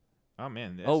 Bears. Oh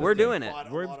man. Oh, that's we're okay. doing it.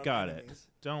 fought a We've lot of got it. enemies.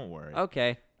 Don't worry.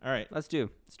 Okay. All right. Let's do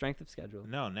strength of schedule.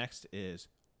 No, next is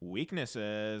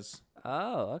weaknesses.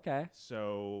 Oh, okay.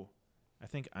 So I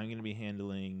think I'm going to be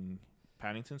handling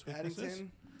Paddington's weaknesses.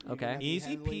 Paddington. you're Okay. gonna be Easy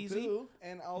handling peasy. Pooh,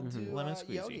 and I'll do Lemon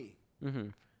squeezy. Yogi. Mm-hmm.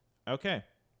 Okay.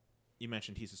 You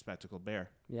mentioned he's a spectacled bear.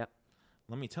 Yep.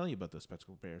 Let me tell you about those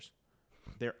spectacled bears.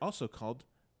 They're also called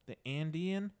the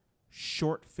Andean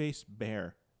short-faced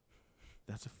bear.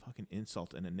 That's a fucking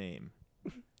insult in a name.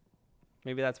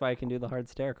 Maybe that's why I can do the hard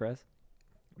stare, Chris.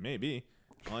 Maybe.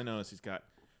 All I know is he's got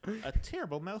a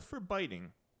terrible mouth for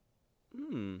biting.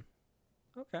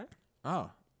 Okay. Oh,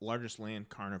 largest land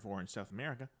carnivore in South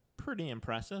America. Pretty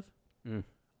impressive.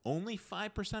 Only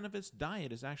 5% of its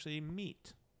diet is actually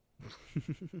meat.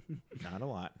 Not a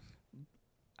lot.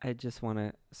 I just want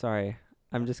to... Sorry.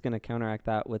 I'm just going to counteract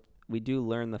that with... We do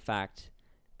learn the fact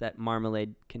that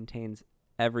marmalade contains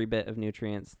every bit of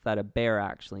nutrients that a bear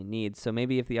actually needs. So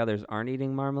maybe if the others aren't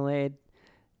eating marmalade,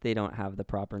 they don't have the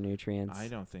proper nutrients. I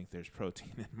don't think there's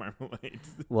protein in marmalade.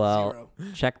 Well,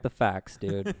 Zero. check the facts,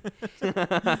 dude.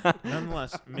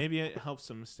 Nonetheless, maybe it helps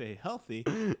them stay healthy.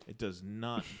 It does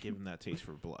not give them that taste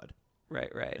for blood.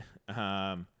 Right.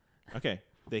 Okay,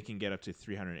 they can get up to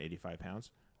 385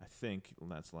 pounds. I think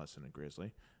that's less than a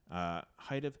grizzly.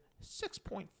 Height of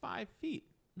 6.5 feet.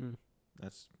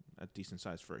 That's a decent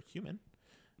size for a human.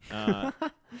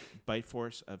 Bite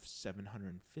force of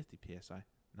 750 psi.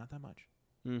 Not that much.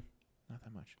 Not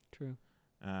that much. True.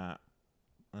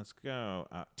 Let's go.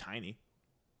 Tiny.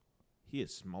 He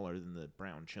is smaller than the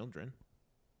brown children.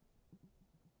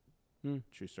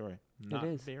 True story. Not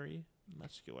is. very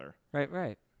muscular.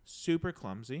 Right. Super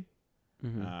clumsy.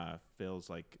 Mm-hmm. Fills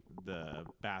like the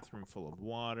bathroom full of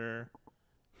water.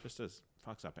 Just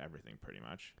fucks up everything pretty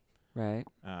much. Right.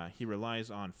 He relies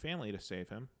on family to save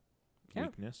him. Yeah.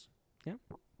 Weakness. Yeah.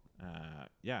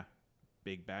 Yeah.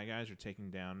 Big bad guys are taken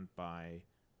down by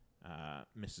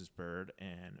Mrs. Bird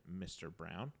and Mr.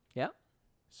 Brown. Yeah.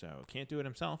 So can't do it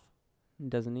himself.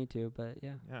 Doesn't need to, but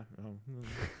yeah. Yeah.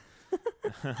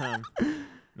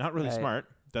 Not really Right. smart.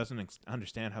 Doesn't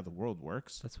understand how the world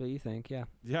works. That's what you think, yeah.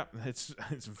 Yeah, it's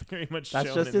very much. That's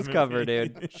shown just in the his cover, movie.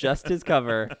 dude. Just his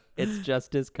cover. It's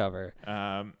just his cover.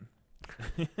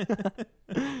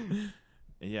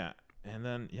 Yeah, and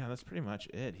then that's pretty much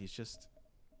it. He's just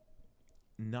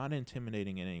not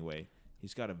intimidating in any way.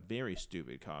 He's got a very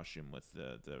stupid costume with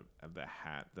the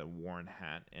hat, the worn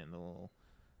hat, and the little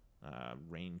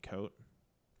raincoat.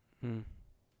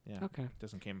 Yeah. Okay.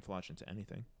 Doesn't camouflage into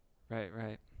anything.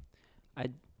 Right.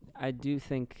 I do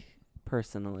think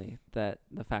personally that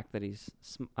the fact that he's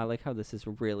I like how this is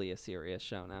really a serious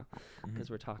show now because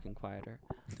we're talking quieter.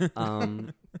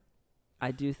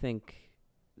 I do think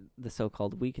the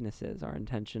so-called weaknesses are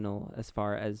intentional as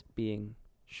far as being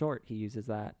short. He uses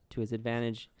that to his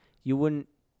advantage.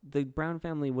 The Brown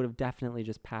family would have definitely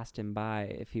just passed him by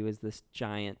if he was this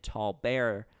giant tall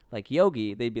bear like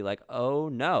Yogi. They'd be like, "Oh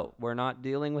no, we're not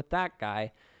dealing with that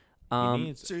guy." He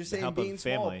needs So you're the saying help of being the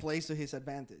small family. plays to his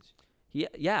advantage?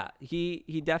 Yeah.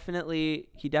 He definitely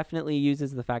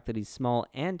uses the fact that he's small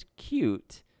and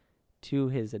cute to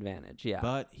his advantage. Yeah.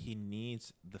 But he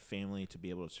needs the family to be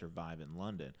able to survive in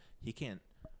London. He can't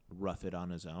rough it on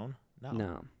his own? No.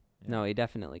 No. Yeah. No, he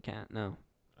definitely can't. No.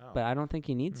 Oh. But I don't think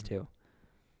he needs Mhm. to.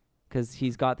 Because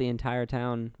he's got the entire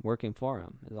town working for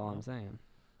him, is all Oh. I'm saying.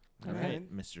 All Okay.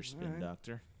 right, Mr. Spin Alright.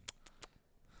 Doctor.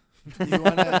 Do you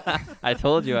wanna? I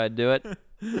told you I'd do it.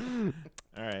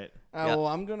 All right. Yeah. Well,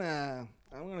 I'm gonna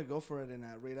go for it and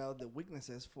read out the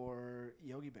weaknesses for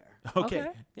Yogi Bear. Okay.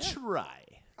 Okay, yeah. Try.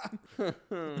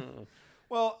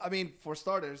 Well, I mean, for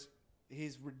starters,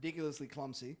 he's ridiculously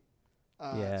clumsy.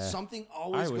 Yeah. Something I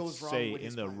always would goes wrong say with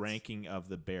his in the plans. ranking of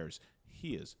the Bears,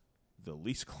 he is the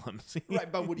least clumsy.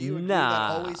 Right, but would you agree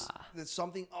Nah. that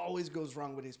something always goes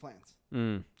wrong with his plans?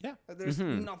 Mm, There's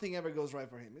Mhm. nothing ever goes right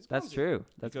for him. He's that's clumsy. true.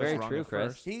 That's goes very wrong true, at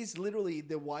Chris. first. He's literally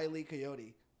the Wile E.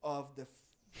 Coyote of the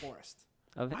forest.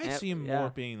 I see him more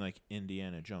being like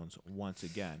Indiana Jones once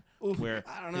again, Oof, where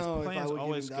I don't his know if I plans would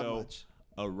always give him that go much.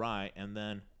 awry and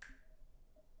then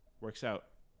works out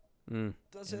Mm.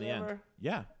 Does in it the ever? end.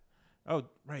 Yeah. Oh,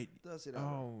 right. Does it ever?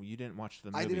 Oh, you didn't watch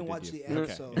the movie. I didn't did watch you? the end,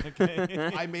 Okay. so-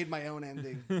 Okay. I made my own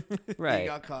ending. He Right.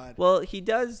 got caught. Well, he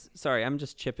does. Sorry, I'm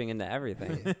just chipping into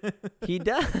everything. He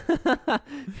does.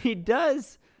 He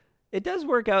does. It does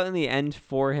work out in the end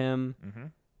for him, Mm-hmm.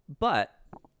 but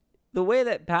the way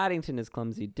that Paddington is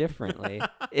clumsy differently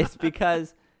is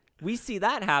because we see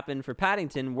that happen for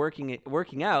Paddington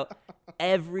working out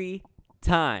every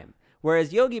time.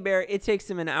 Whereas Yogi Bear, it takes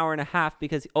him an hour and a half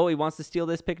because, he wants to steal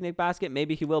this picnic basket.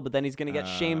 Maybe he will, but then he's going to get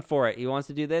shamed for it. He wants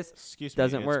to do this. Excuse me.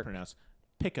 Doesn't it's work. Pronounced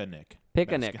picnic.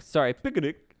 Picnic. Sorry,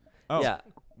 picnic. Oh, Yeah.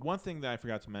 one thing that I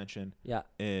forgot to mention Yeah.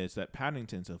 is that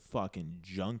Paddington's a fucking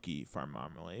junkie for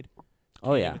marmalade.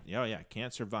 Oh, yeah. Oh yeah.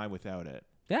 Can't survive without it.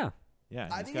 Yeah. Yeah.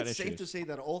 I he's think got it's safe issues. to say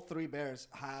that all three bears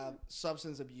have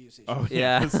substance abuse issues. Oh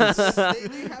Yeah. This is- They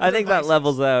have I their think that vices.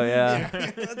 levels out,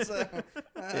 yeah.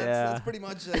 That's Yeah. pretty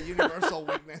much a universal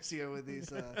weakness here with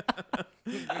these.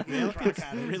 Neil crack could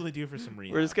addicts. really do for some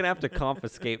rehab. We're just going to have to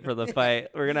confiscate for the fight.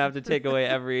 We're going to have to take away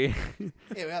every...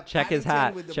 Yeah, we have Check his Paddington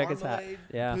hat. with the Check his hat. marmalade,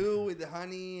 Yeah. Pooh with the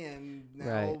honey, and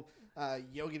now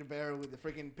Yogi the Bear with the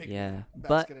freaking picnic Yeah, but-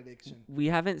 basket addiction. We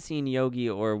haven't seen Yogi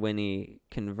or Winnie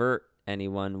convert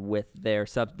anyone with their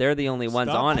sub. They're the only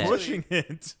ones Stop on it. pushing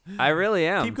it. I really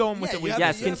am. Keep going with Yeah, the you have weakness.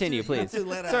 Yes, to- you have to- continue, you have please. to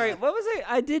let, Sorry, what was it?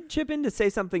 I did chip in to say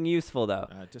something useful, though.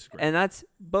 Disagree. And that's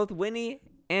both Winnie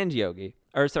and Yogi.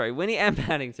 Or, sorry, Winnie and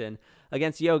Paddington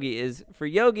against Yogi is, for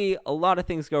Yogi, a lot of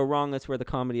things go wrong. That's where the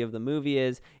comedy of the movie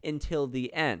is until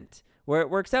the end, where it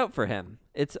works out for him.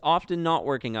 It's often not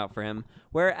working out for him.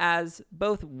 Whereas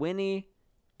both Winnie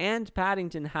and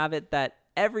Paddington have it that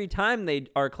every time they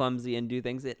are clumsy and do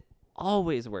things, it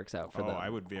always works out for them. I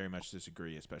would very much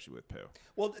disagree, especially with Pooh.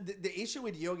 Well, the issue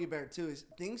with Yogi Bear too is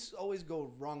things always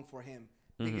go wrong for him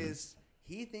because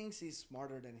he thinks he's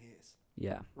smarter than he is.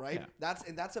 Yeah. Right. Yeah.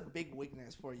 That's a big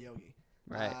weakness for Yogi.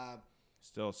 Right.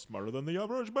 Still smarter than the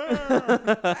average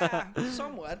bear.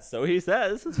 Somewhat. So he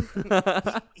says.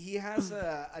 He has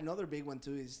another big one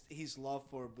too. Is his love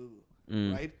for Boo.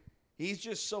 Mm. Right. He's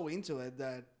just so into it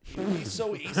that he's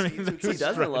so easy to Who keep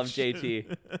doesn't love Stretch.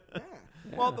 JT?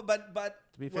 Yeah. Well, but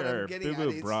To be what fair, I'm getting Boo at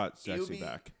Boo is brought you'll sexy be-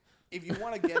 back. if you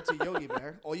want to get to Yogi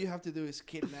Bear, all you have to do is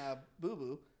kidnap Boo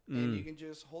Boo, and you can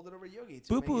just hold it over Yogi. To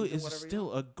Boo make him Boo do is whatever you still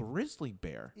want. a grizzly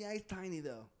bear, Yeah, he's tiny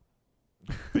though.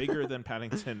 bigger than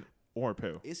Paddington or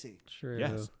Pooh. Is he? True.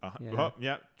 Yes. Yeah. Oh,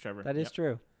 yeah, Trevor. That is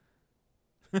true.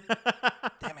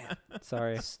 Damn it!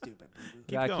 Sorry. Stupid Boo Boo.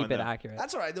 Gotta going, keep it though. accurate.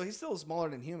 That's all right though. He's still smaller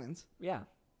than humans. Yeah.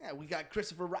 Yeah, we got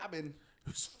Christopher Robin.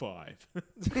 Who's 5?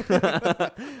 He's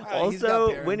got Also,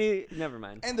 parents. Winnie. Never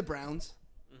mind. And the Browns.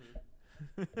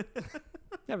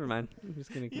 Never mind. I'm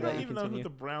just gonna You let don't you even know who continue. the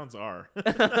Browns are.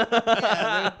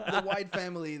 Yeah, the white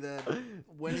family that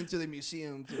went into the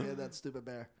museum to get that stupid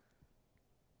bear.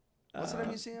 Was it a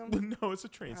museum? No, it's a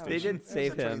train I don't They station. know. did It was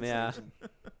save a train him, yeah. station.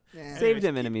 Yeah. Saved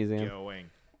him in a Keep museum. Going.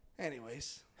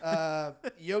 Anyways,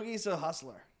 Yogi's a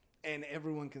hustler, and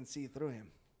everyone can see through him.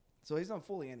 So he's not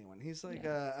fooling anyone. He's like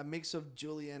a mix of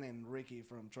Julian and Ricky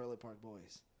from Trailer Park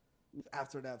Boys.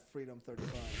 After that Freedom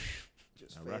 35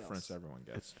 just A fails. reference everyone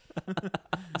gets.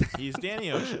 He's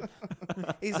Danny Ocean.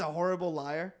 He's a horrible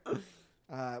liar,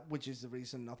 which is the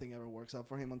reason nothing ever works out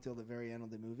for him until the very end of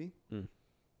the movie. Mm.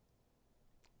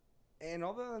 And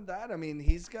other than that, I mean,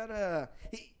 he's got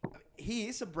he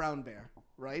is a brown bear,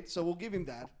 right? So we'll give him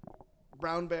that.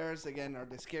 Brown bears, again, are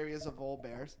the scariest of all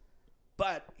bears.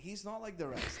 But he's not like the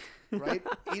rest, right?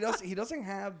 He doesn't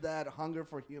have that hunger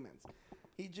for humans.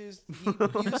 He uses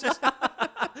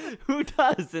Who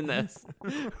does in this?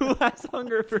 Who has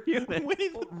hunger for humans?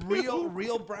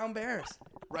 real brown bears.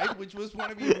 right? Which was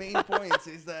one of your main points,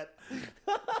 is that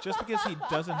Just because he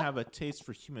doesn't have a taste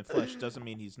for human flesh doesn't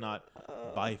mean he's not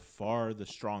by far the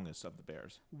strongest of the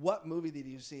bears. what movie did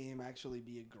you see him actually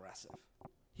be aggressive?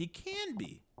 He can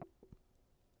be.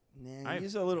 Nah, he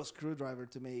used a little screwdriver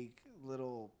to make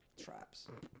little traps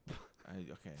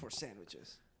Okay. for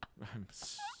sandwiches. I'm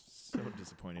so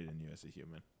disappointed in you as a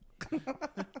human.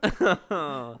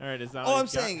 All right, is that All all I'm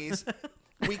you've got? saying is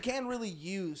we can't really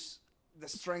use the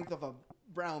strength of a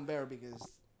brown bear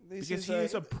because Because he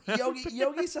is a brown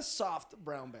Yogi's a soft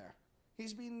brown bear.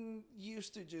 He's been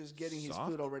used to just getting his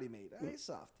Soft? food already made. He's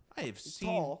soft. I have He's seen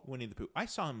tall. Winnie the Pooh. I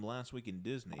saw him last week in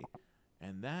Disney,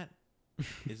 and that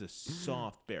is a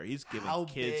soft bear. He's giving How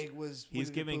kids. big was He's Winnie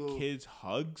the giving Pooh kids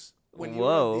hugs. when Whoa.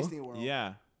 you were at Disney World?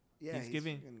 Yeah, Yeah, he's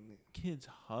giving kids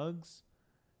hugs.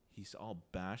 He's all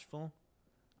bashful.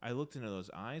 I looked into those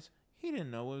eyes. He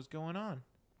didn't know what was going on.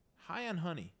 High on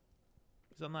honey.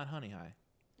 He's on that honey high.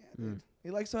 Yeah, dude. He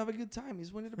likes to have a good time.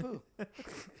 He's Winnie the Pooh. All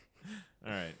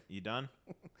right, you done?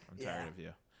 I'm Yeah. tired of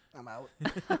you. I'm out.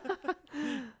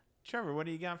 Trevor, what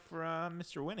do you got for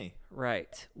Mr. Winnie?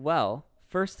 Right. Well,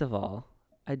 first of all,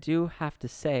 I do have to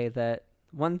say that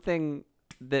one thing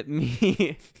that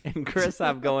me and Chris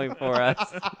have going for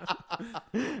us,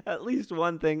 at least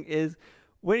one thing, is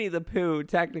Winnie the Pooh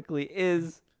technically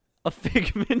is a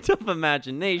figment of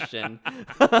imagination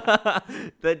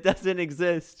that doesn't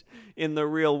exist in the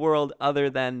real world other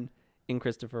than in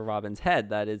Christopher Robin's head.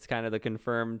 That is kind of the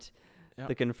confirmed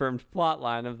plot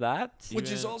line of that.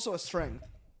 Which is Even- also a strength.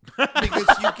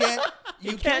 Because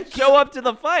you Can't show up to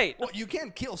the fight. Well, you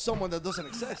can't kill someone that doesn't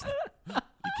exist. You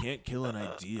can't kill an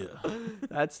idea.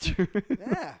 That's true.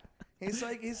 Yeah. He's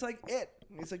like it.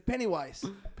 He's like Pennywise.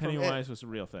 from Pennywise was a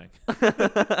real thing. It.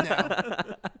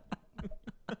 No.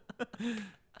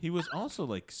 He was also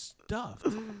like stuffed.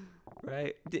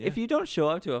 Right. Yeah. If you don't show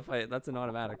up to a fight, that's an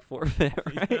automatic forfeit,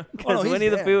 right? Yeah. Because Oh, no, he's Winnie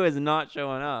the there. Pooh is not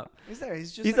showing up. He's there.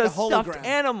 He's just He's like a stuffed hologram.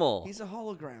 animal. He's a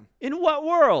hologram. In what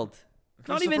world?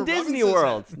 Not even Christopher Disney Robin says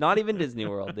World. that. Not even Disney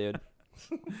World, dude.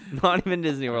 Not even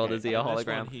Disney World is he a In this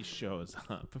one, hologram. he shows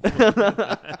up.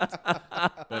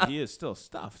 But he is still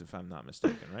stuffed, if I'm not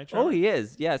mistaken, right, Trevor? Oh, he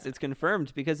is. Yes, it's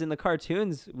confirmed because in the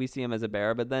cartoons we see him as a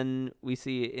bear, but then we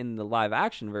see in the live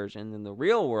action version, in the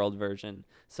real world version,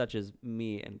 such as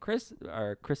me and Chris,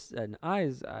 or Chris and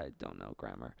I don't know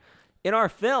grammar, in our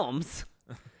films,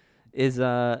 is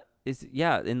in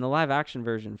the live action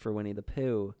version for Winnie the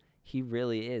Pooh, he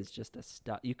really is just a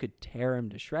stuff. You could tear him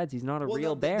to shreds. He's not a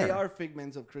real bear. They are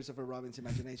figments of Christopher Robin's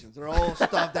imaginations. They're all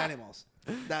stuffed animals.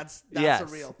 That's Yes. a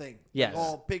real thing. Yes.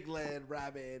 All piglet,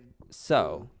 rabbit.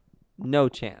 So, no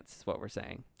chance is what we're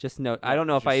saying. Just no. I don't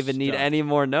know if I just even need stuffed. any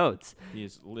more notes. He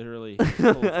is literally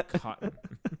full of cotton.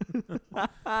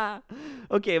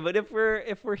 Okay, but if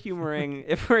we're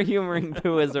humoring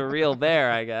Pooh as a real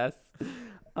bear, I guess.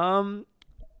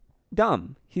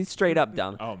 Dumb. He's straight up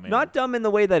dumb. Oh, man. Not dumb in the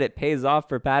way that it pays off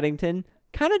for Paddington.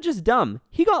 Kind of just dumb.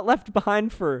 He got left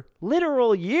behind for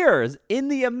literal years.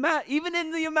 Even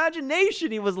in the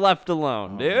imagination, he was left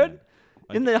alone, Oh, dude. man.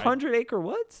 In Like, the 100-acre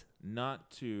woods. Not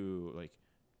to like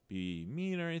be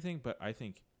mean or anything, but I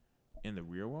think in the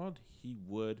real world he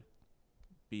would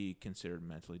be considered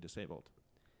mentally disabled.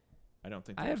 I don't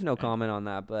think I there's have no any- comment on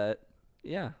that, but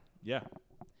yeah. Yeah,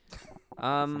 it's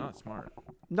not smart.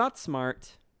 Not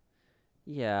smart.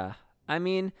 Yeah. I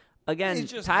mean, again,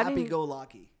 He's just Padding-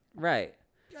 happy-go-lucky. Right.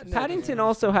 Got no Paddington cares.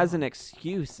 also has an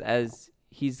excuse as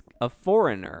he's a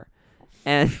foreigner.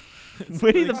 And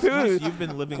Winnie the Excuse Pooh you've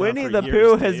been living on Winnie for the years,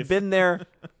 Pooh has Dave. been there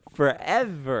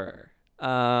forever.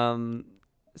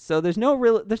 So there's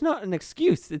not an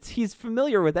excuse. He's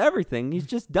familiar with everything. He's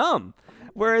just dumb.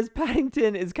 Whereas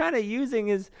Paddington is kind of using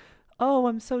his, oh,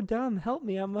 I'm so dumb. Help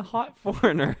me. I'm a hot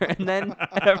foreigner. And then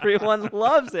everyone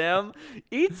loves him,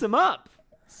 eats him up.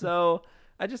 So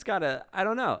I just gotta, I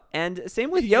don't know. And same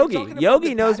with You're Yogi. talking about Yogi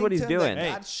the knows what he's Paddington doing. that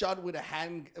Hey. got shot with a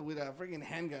freaking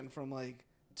handgun from like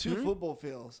 2 Hmm? football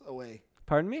fields away.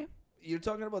 Pardon me? You're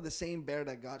talking about the same bear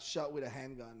that got shot with a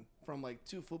handgun from like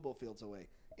 2 football fields away.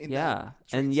 in that Yeah.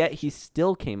 train And yet station. he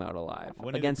still came out alive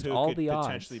Winnie against the Pooh all could the odds.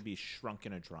 potentially be shrunk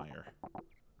in a dryer.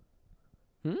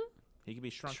 Hmm? He could be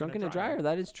Shrunk in a dryer.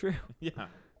 That is true. Yeah.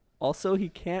 Also, he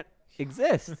can't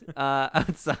exist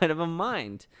outside of a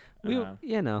mind.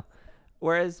 You know.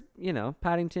 Whereas,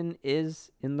 Paddington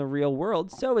is in the real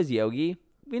world. So is Yogi.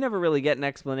 We never really get an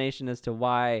explanation as to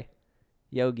why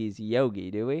Yogi's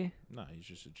Yogi, do we? No, he's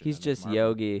just a He's genetic just marvel.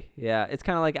 Yogi. Yeah, it's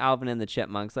kind of like Alvin and the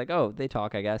Chipmunks. Like, oh, they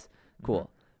talk, I guess. Cool.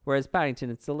 Whereas Paddington,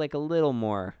 it's like a little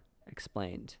more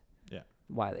explained. Yeah.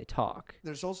 Why they talk.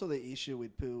 There's also the issue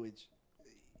with Pooh, which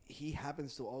he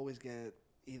happens to always get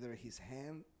either his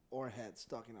hand or head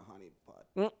stuck in a honey pot.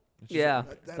 It's just Yeah,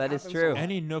 That that is happens true. a lot.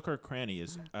 Any nook or cranny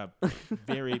is a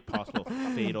very possible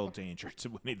fatal danger to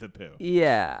Winnie the Pooh.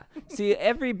 Yeah. See,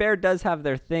 every bear does have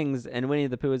their things, and Winnie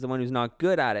the Pooh is the one who's not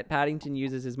good at it. Paddington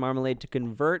uses his marmalade to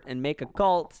convert and make a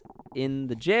cult in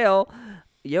the jail.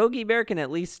 Yogi Bear can at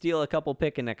least steal a couple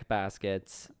picnic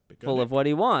baskets full of what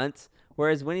he wants,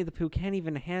 whereas Winnie the Pooh can't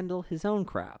even handle his own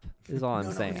crap, is all I'm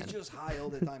No, saying. he's just high all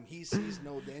the time. He sees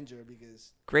no danger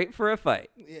because, Great for a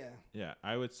fight. yeah. Yeah,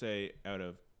 I would say out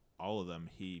of all of them,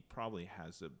 he probably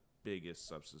has the biggest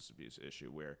substance abuse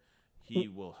issue where he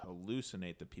will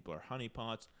hallucinate that people are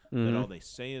honeypots, that all they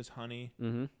say is honey.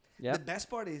 Mm-hmm. The Yep. best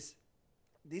part is,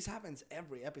 this happens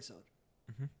every episode.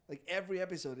 Mhm. Like, every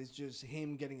episode is just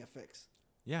him getting a fix.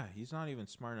 Yeah, he's not even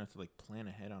smart enough to like plan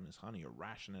ahead on his honey or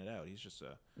ration it out. He's just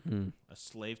a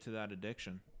slave to that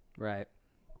addiction. Right.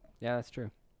 Yeah, that's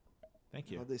true. Thank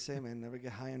you. What they say, man, never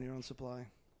get high on your own supply.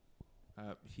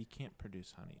 He can't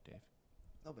produce honey, Dave.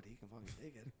 No, but he can fucking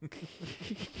take it.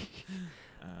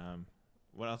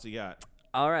 What else you got?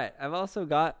 All right. I've also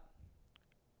got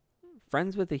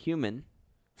Friends with a Human,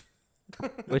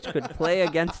 which could play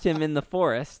against him in the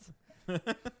forest.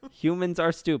 Humans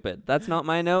are stupid. That's not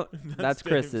my note. That's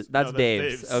Chris's. Dave's. That's No,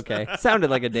 Dave's. Okay. Sounded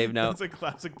like a Dave note. That's a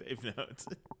classic Dave note.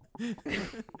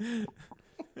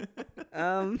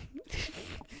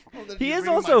 Well, then He you is read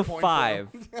my also point,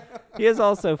 5. bro. He is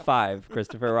also 5,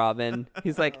 Christopher Robin.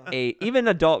 He's like 8. Even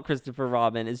adult Christopher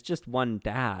Robin is just one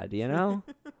dad, you know?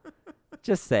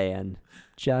 Just saying.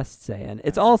 Just saying.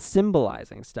 It's all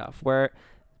symbolizing stuff where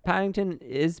Paddington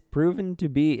is proven to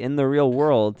be in the real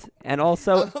world. And I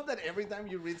also love that every time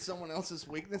you read someone else's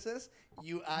weaknesses,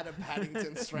 you add a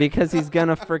Paddington strength. because he's going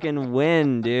to freaking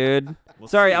win, dude. We'll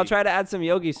Sorry, I'll see. try to add some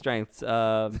Yogi strengths.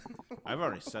 I've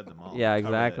already said them all. Yeah, I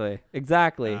covered it. exactly.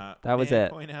 Exactly. That was May I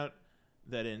it. point out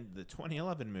that in the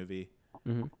 2011 movie,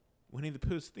 hmm Winnie the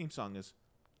Pooh's theme song is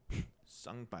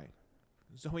sung by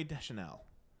Zoe Deschanel,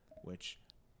 which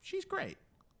she's great.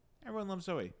 Everyone loves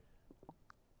Zoe.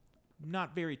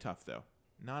 Not very tough though.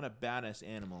 Not a badass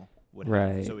animal would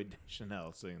Right. have Zoe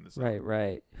Deschanel singing the song. Right,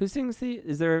 right. Who sings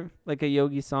is there like a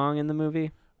Yogi song in the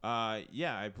movie?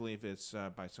 Yeah, I believe it's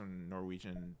by some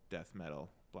Norwegian death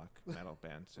metal, black metal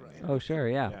band singing. Right. it. Oh, sure,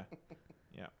 yeah.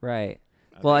 Yeah. Right.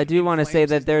 Uh, Well, I In do want to say Flames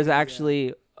that is there's the- yeah.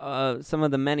 actually some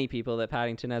of the many people that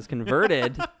Paddington has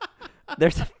converted.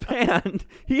 There's a band.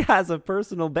 He has a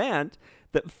personal band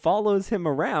that follows him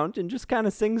around and just kind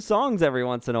of sings songs every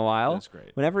once in a while That's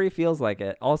great. whenever he feels like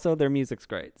it. Also, their music's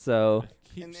great. So,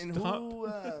 And Stop.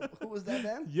 who was that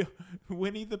then? Yeah,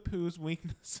 Winnie the Pooh's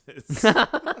weaknesses.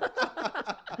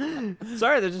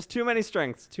 sorry, there's just too many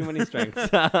strengths. Too many strengths.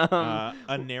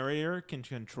 A narrator can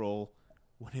control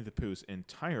Winnie the Pooh's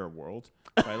entire world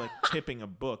by like tipping a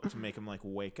book to make him like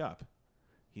wake up.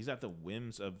 He's at the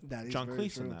whims of That is John very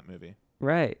Cleese in true. that movie.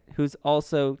 Right. Who's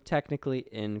also technically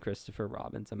in Christopher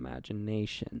Robin's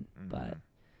imagination. Mhm.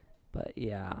 But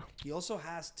yeah, He also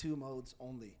has 2 modes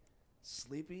only: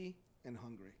 sleepy and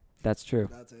hungry. that's true.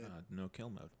 That's it. No kill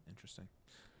mode. Interesting.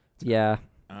 Yeah.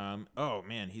 Oh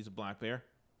man, he's a black bear,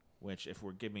 which if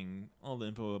we're giving all the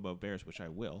info about bears, which I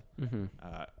will, Mm-hmm.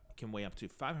 can weigh up to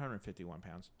 551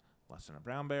 pounds, less than a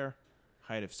brown bear,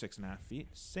 height of 6.5 feet,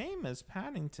 same as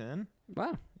Paddington.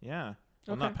 Wow. Yeah.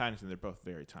 Well, not Okay. Paddington. They're both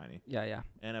very tiny. Yeah, yeah.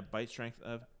 And a bite strength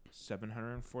of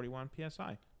 741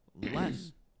 psi,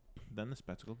 less than the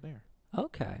spectacled bear.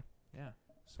 Okay. Yeah,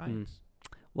 science.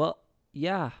 Well,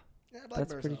 yeah, Yeah, black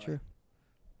that's bears pretty are true.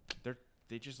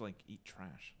 They just like eat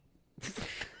trash.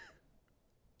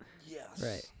 Yes.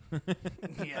 Right.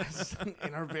 Yes.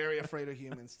 And are very afraid of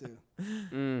humans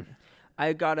too.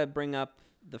 I gotta bring up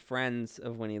the friends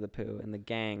of Winnie the Pooh and the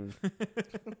gang.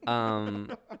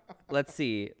 Let's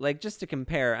see. Like, just to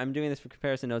compare, I'm doing this for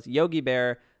comparison notes. Yogi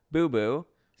Bear, Boo Boo,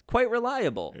 is quite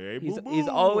reliable. Hey, he's Boo Boo.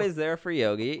 always there for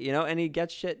Yogi, you know, and he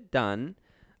gets shit done.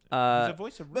 He's a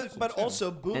voice of reason. But too.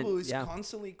 also, Boo And- Boo is yeah.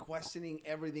 constantly questioning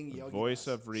everything Yogi voice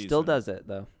does. of reason. Still does it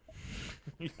though.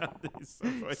 Yeah, he's a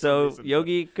voice of So reason.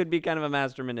 Yogi could be kind of a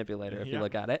master manipulator if you Yeah.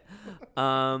 look at it.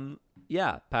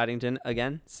 Yeah, Paddington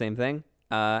again, same thing.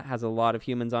 Has a lot of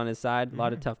humans on his side, a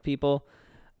lot of Mhm. tough people,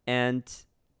 and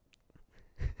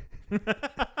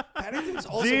Paddington's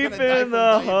also Deep gonna die in from the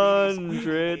diabetes any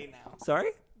 100. day now.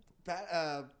 sorry.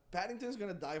 Paddington's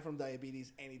gonna die from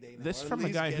diabetes any day now. This or at from a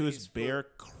least guy get whose his foot. bear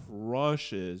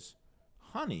crushes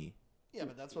honey. Yeah,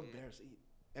 but that's what bears eat.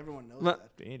 Everyone knows Ma- that.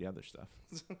 They eat other stuff.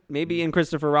 Maybe in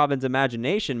Christopher Robin's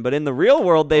imagination, but in the real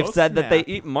world, they've Oh, said that they snap.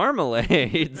 eat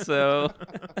marmalade. So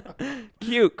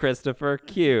cute, Christopher,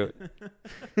 cute.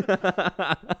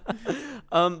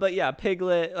 But yeah,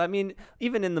 Piglet. I mean,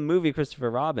 even in the movie Christopher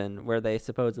Robin, where they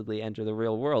supposedly enter the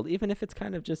real world, even if it's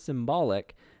kind of just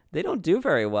symbolic, they don't do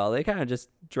very well. They kind of just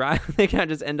drive. They kind of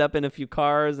just end up in a few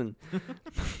cars and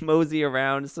mosey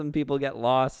around. Some people get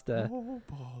lost. Oh,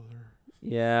 bother.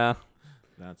 Yeah.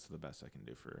 That's the best I can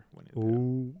do for Winnie the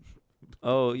Pooh.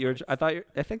 Oh,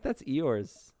 I think that's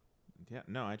Eeyore's. Yeah,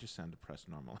 no, I just sound depressed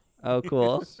normally. Oh,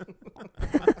 cool.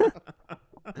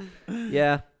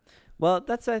 Yeah. Well,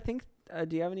 that's, I think,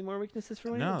 do you have any more weaknesses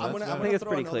for Winnie? No, the Pooh? I'm that's gonna, good. I'm I think gonna it's throw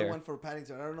pretty another clear. one for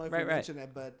Paddington. I don't know if Right, you right. mentioned it,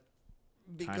 but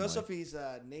because of his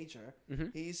nature,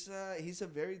 Mhm. he's a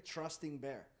very trusting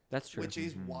bear, That's true. which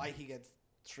is why he gets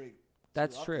tricked.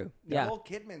 That's so true. often. Yeah. Nicole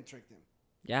Kidman tricked him.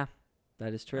 Yeah.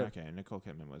 That is true. Okay, Nicole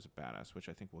Kidman was a badass, which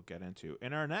I think we'll get into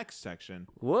in our next section.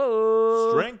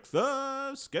 Whoa. Strength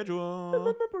of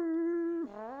schedule.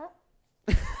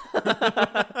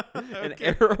 An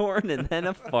air horn and then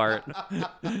a fart.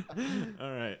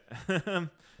 All right.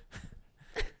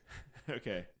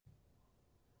 Okay.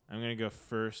 I'm going to go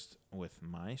first with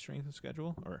my strength of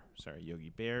schedule, or sorry, Yogi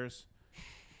Bear's.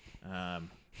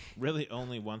 Really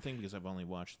only one thing because I've only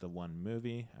watched the one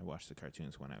movie. I watched the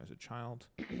cartoons when I was a child,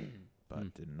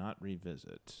 but did not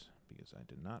revisit because I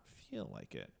did not feel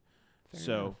like it. Fair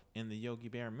So enough. in the Yogi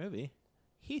Bear movie,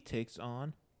 he takes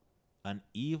on an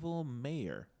evil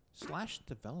mayor /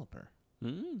 developer.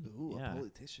 Mm. Ooh, Yeah. a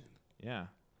politician. Yeah,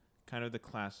 kind of the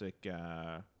classic.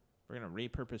 We're gonna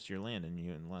repurpose your land, and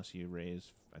unless you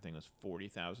raise, I think it was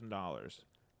 $40,000.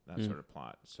 That Mm. sort of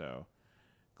plot. So,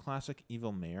 classic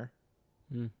evil mayor.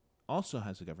 Mm. Also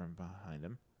has a government behind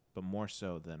him, but more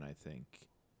so than I think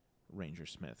Ranger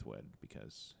Smith would,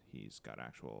 because he's got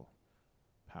actual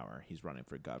power. He's running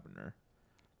for governor.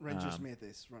 Ranger Smith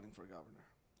is running for governor.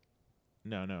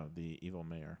 No, the evil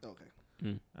mayor. Okay.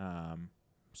 Mm.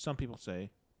 Some people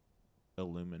say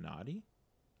Illuminati?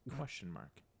 Question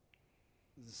mark.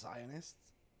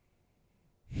 Zionists.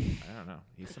 I don't know.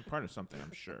 He's some part of something,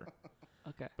 I'm sure.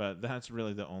 Okay. But that's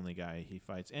really the only guy he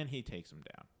fights, and he takes him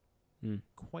down Mm.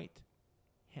 quite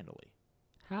handily.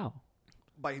 How?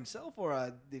 By himself,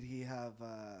 or did he have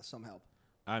some help?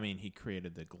 I mean, he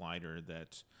created the glider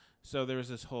that. So there was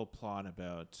this whole plot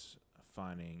about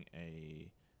finding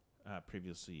a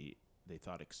previously they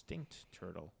thought extinct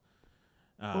turtle.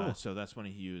 So that's when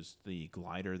he used the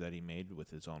glider that he made with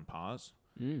his own paws.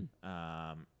 Mm.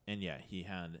 And yeah, he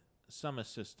had some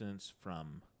assistance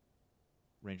from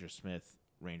Ranger Smith's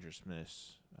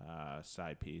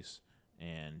side piece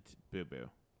and Boo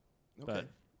Boo, Okay. but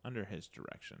under his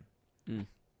direction. Mm.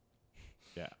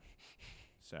 Yeah.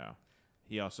 So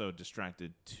he also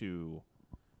distracted two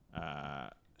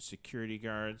security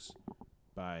guards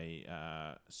by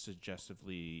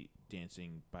suggestively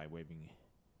dancing by waving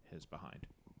his behind.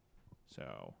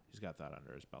 So he's got that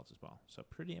under his belt as well. So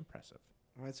pretty impressive.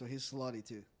 All right, so he's slutty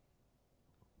too.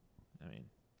 I mean,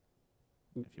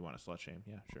 if you want to slut shame,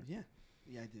 yeah, sure. Yeah.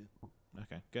 Yeah, I do.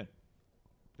 Okay, good.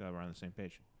 Glad we're on the same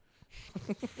page.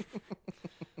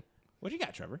 What you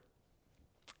got, Trevor?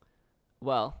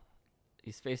 Well,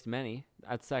 he's faced many.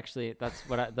 That's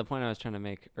what the point I was trying to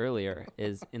make earlier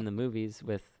is in the movies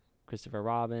with Christopher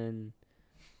Robin,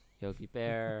 Yogi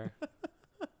Bear,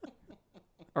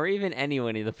 or even any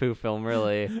Winnie the Pooh film,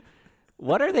 really.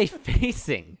 What are they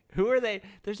facing? Who are they?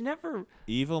 There's never...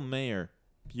 Evil mayor,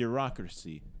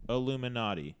 bureaucracy,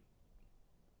 Illuminati.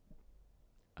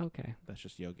 Okay. That's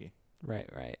just Yogi. Right.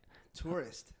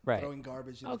 Tourist. Right. Throwing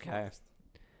garbage in Okay. the forest.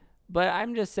 But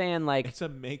I'm just saying, like, It's a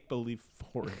make-believe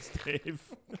forest, Dave.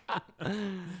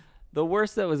 the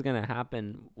worst that was going to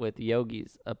happen with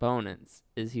Yogi's opponents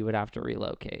is he would have to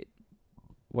relocate.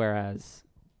 Whereas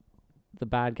the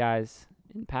bad guys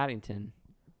in Paddington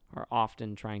are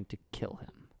often trying to kill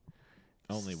him.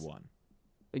 Only one.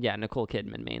 Yeah, Nicole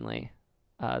Kidman mainly.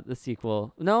 The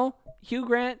sequel. No, Hugh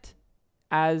Grant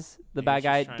as the He bad was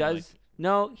guy just trying to, does.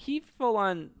 No, he full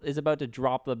on is about to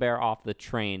drop the bear off the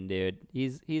train, dude.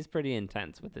 He's pretty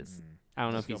intense with his. I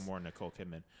don't know Let's if go he's. more Nicole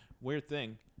Kidman. Weird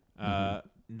thing.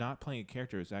 Not playing a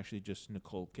character is actually just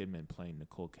Nicole Kidman playing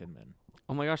Nicole Kidman.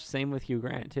 Oh my gosh, same with Hugh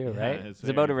Grant too, Yeah, right? it's It's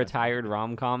about a very retired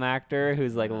rom-com actor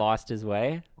who's like Yeah. lost his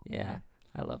way. Yeah,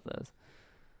 I love those.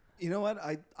 You know what?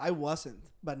 I wasn't.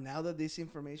 But now that this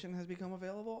information has become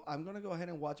available, I'm going to go ahead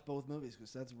and watch both movies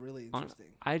because that's really interesting.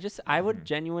 I would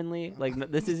genuinely like.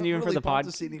 This isn't I'm even for really the pumped pod.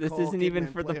 to see This Nicole isn't even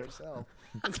Kidman for play the. herself.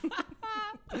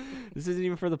 This isn't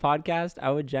even for the podcast. I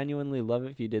would genuinely love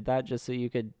it if you did that, just so you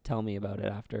could tell me about it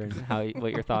after and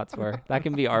what your thoughts were. That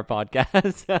can be our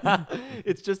podcast.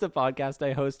 It's just a podcast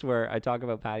I host where I talk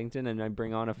about Paddington and I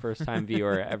bring on a first-time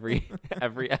viewer every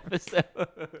episode.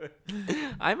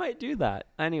 I might do that.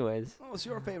 Anyways. What was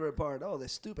your favorite part? Oh, the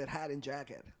stupid hat and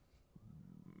jacket.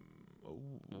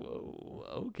 Whoa,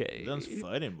 okay. Those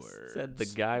fighting words. Said the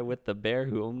guy with the bear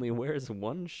who only wears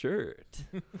one shirt.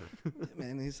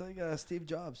 Man, he's like Steve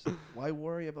Jobs. Why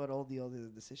worry about all the other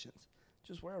decisions?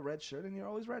 Just wear a red shirt and you're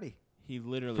always ready. He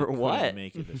literally For couldn't what?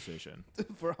 make a decision.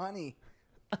 For honey.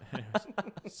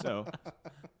 So,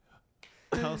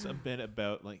 tell us a bit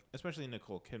about, like, especially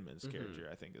Nicole Kidman's character,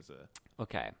 I think is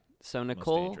Okay. So most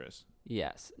Nicole, dangerous.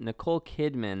 yes, Nicole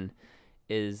Kidman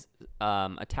is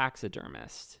a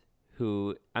taxidermist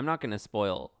who, I'm not going to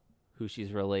spoil who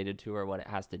she's related to or what it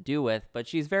has to do with, but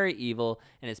she's very evil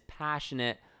and is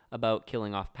passionate about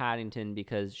killing off Paddington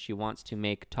because she wants to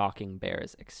make talking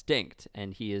bears extinct,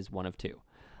 and he is one of two.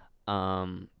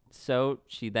 So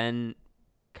she then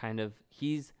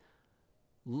he's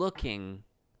looking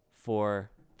for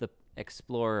the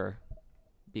explorer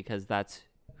because that's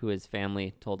who his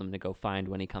family told him to go find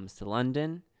when he comes to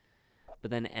London,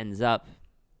 but then ends up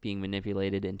being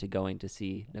manipulated into going to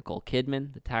see Nicole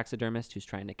Kidman, the taxidermist, who's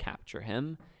trying to capture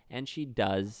him. And she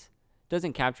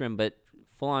doesn't capture him, but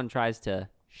full on tries to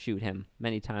shoot him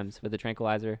many times with a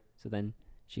tranquilizer. So then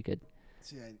she could.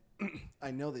 See, I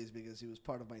know these because he was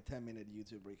part of my 10-minute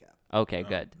YouTube recap. Okay,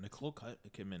 good. Nicole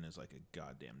Kidman is like a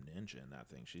goddamn ninja in that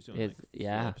thing. She's doing It's, like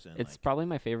yeah, flips and it's like, probably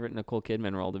my favorite Nicole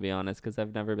Kidman role, to be honest, because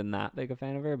I've never been that big a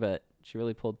fan of her, but she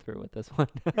really pulled through with this one.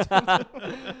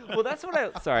 Well, that's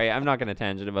what sorry, I'm not going to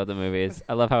tangent about the movies.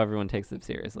 I love how everyone takes them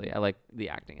seriously. I like the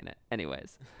acting in it.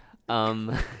 Anyways,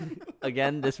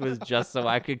 again, this was just so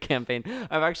I could campaign.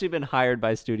 I've actually been hired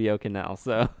by Studio Canal,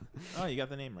 so. Oh, you got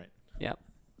the name right. Yep.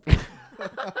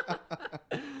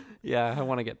 Yeah, I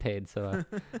want to get paid, so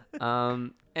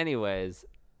anyways,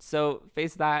 so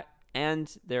face that,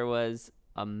 and there was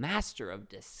a master of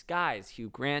disguise, Hugh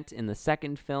Grant, in the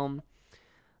second film,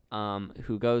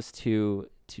 who goes to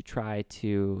try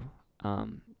to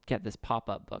get this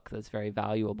pop-up book that's very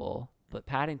valuable, but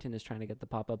Paddington is trying to get the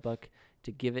pop-up book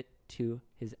to give it to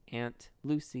his Aunt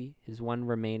Lucy, his one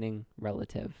remaining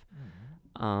relative.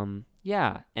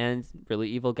 Yeah, and really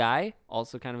evil guy,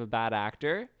 also kind of a bad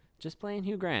actor, just playing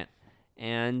Hugh Grant.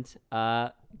 And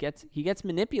he gets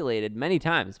manipulated many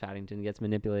times. Paddington gets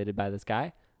manipulated by this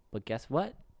guy. But guess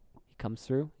what? He comes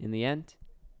through in the end.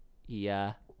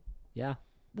 The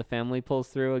family pulls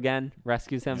through again,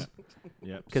 rescues him.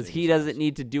 Yep. Because he doesn't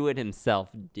need to do it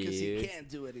himself, dude. Because he can't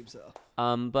do it himself.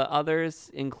 But others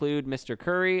include Mr.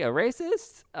 Curry, a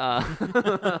racist.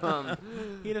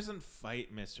 He doesn't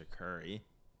fight Mr. Curry.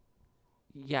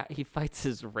 Yeah, he fights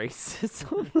his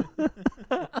racism.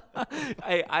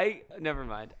 I never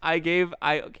mind.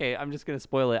 I'm just gonna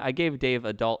spoil it. I gave Dave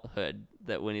adulthood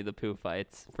that Winnie the Pooh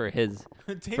fights for his.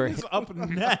 Dave is up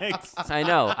next. I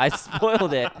know, I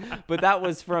spoiled it, but that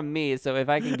was from me. So if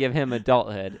I can give him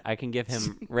adulthood, I can give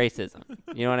him racism.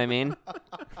 You know what I mean?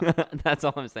 That's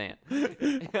all I'm saying.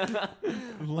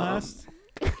 Last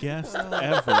guest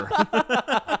ever.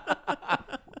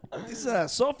 He's,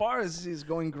 so far, he's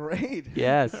going great.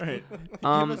 Yes. All right.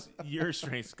 Give us your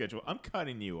strength schedule. I'm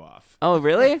cutting you off. Oh,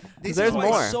 really? This There's is why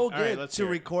more. it's so All right, good let's to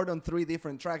hear it. record on 3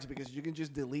 different tracks because you can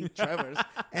just delete Trevor's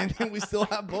and then we still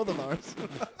have both of ours.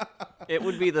 It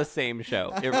would be the same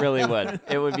show. It really would.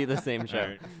 It would be the same show. All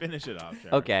right, finish it off,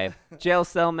 Trevor. Okay. Jail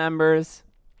cell members.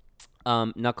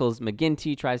 Knuckles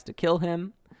McGinty tries to kill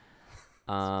him.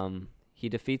 He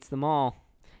defeats them all.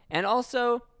 And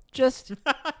also, just...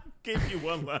 Gave you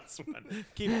one last one.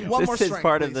 Keep going. One more this is strength,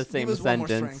 part of please. the same Give us one more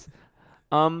sentence.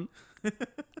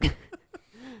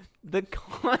 The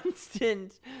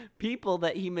constant people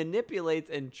that he manipulates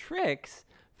and tricks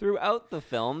throughout the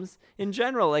films in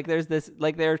general, like there's this,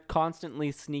 like they're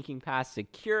constantly sneaking past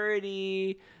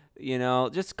security, you know,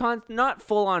 just not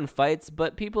full on fights,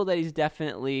 but people that he's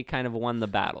definitely kind of won the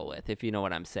battle with, if you know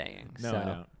what I'm saying. No, so, I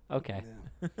don't. Okay.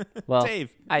 Well,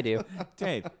 Dave. I do.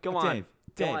 Dave. Go on. Dave.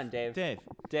 Go Dave. on, Dave. Dave.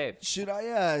 Dave. Should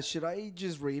I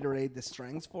just reiterate the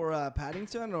strengths for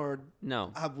Paddington, or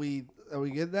No. are we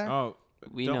good there? Oh,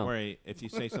 We don't know. worry. If you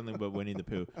say something about Winnie the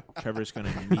Pooh, Trevor's going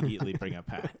to immediately bring up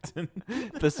Paddington.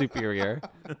 The superior.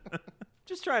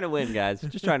 Just trying to win, guys.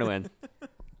 Just trying to win.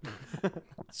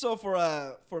 So for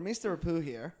Mr. Pooh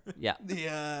here, Yeah.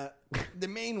 the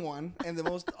main one and the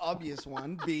most obvious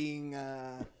one being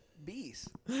bees.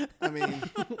 I mean,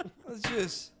 it's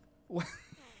just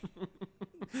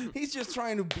he's just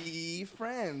trying to be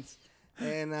friends.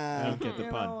 And I don't get the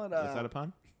you pun. know what, Is that a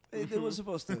pun? It was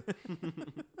supposed to.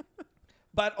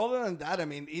 But other than that, I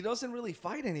mean, he doesn't really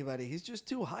fight anybody. He's just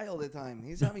too high all the time.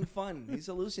 He's having fun. He's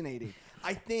hallucinating.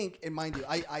 I think, and mind you,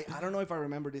 I don't know if I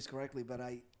remember this correctly, but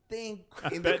I think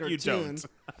in the bet you cartoon, don't.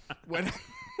 when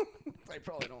I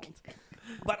probably don't,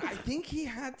 but I think he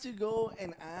had to go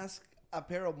and ask a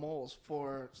pair of moles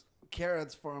for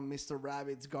carrots from Mr.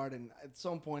 Rabbit's garden at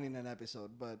some point in an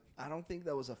episode. But I don't think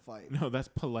that was a fight. No, that's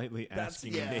politely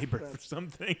asking a neighbor for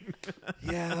something.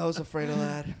 Yeah, I was afraid of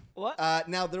that. What?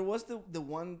 Now there was the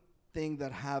one thing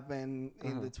that happened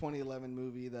in the 2011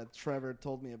 movie that Trevor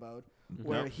told me about,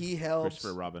 where Nope. he helps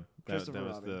Christopher Robin. Christopher that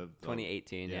was Robin. the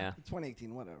 2018, yeah.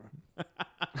 2018, whatever.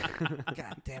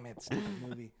 God damn it, stupid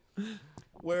movie.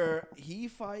 Where he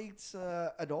fights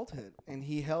adulthood and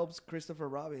he helps Christopher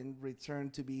Robin return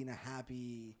to being a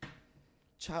happy,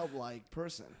 childlike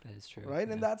person. That is true. Right,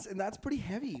 yeah. and that's pretty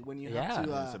heavy when you Yeah. have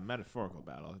to. It's a metaphorical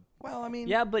battle. Well, I mean,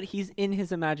 Yeah, but he's in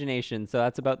his imagination, so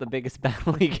that's about the biggest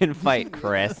battle he can fight,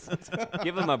 Chris.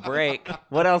 Give him a break.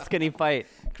 What else can he fight?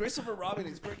 Christopher Robin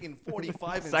is freaking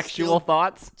 45 and Sexual still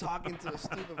thoughts? talking to a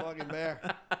stupid fucking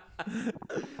bear.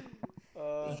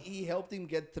 He helped him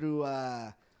get through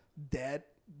debt,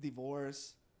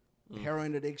 divorce,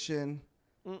 heroin addiction.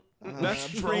 That's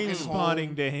broken train home.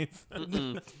 spotting, Dave.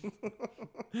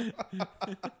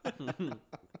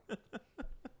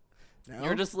 No?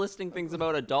 You're just listing things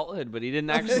about adulthood, but he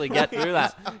didn't actually get through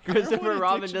that. Christopher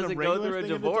Robin addiction a doesn't go regular through a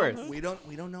thing in divorce. adulthood?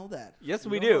 we don't know that. Yes,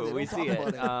 we don't know. do. They We don't see talk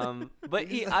it. about But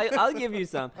I'll give you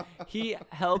some. He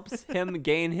helps him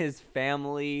gain his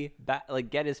family back,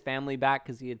 like get his family back,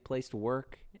 because he had placed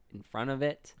work in front of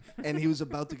it. And he was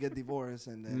about to get divorced,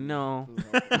 and then No.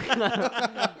 blew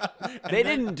up. They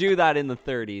didn't do that in the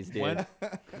 30s, dude.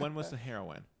 When was the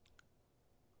heroin?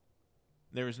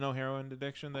 There was no heroin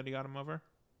addiction that he got him over?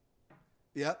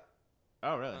 Yep.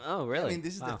 Oh, really? Oh, really? I mean,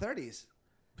 this is Wow. the 30s.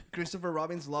 Christopher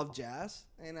Robbins loved jazz,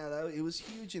 and it was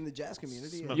huge in the jazz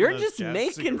community. Smoke- You're those just jazz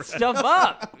making cigarettes. stuff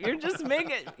up. You're just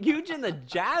making it huge in the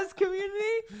jazz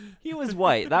community. He was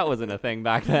white. That wasn't a thing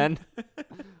back then.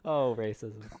 Oh,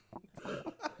 racism.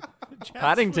 Jazz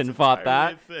Paddington was fought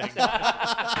entirely a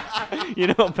thing. You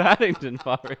know, Paddington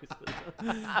fought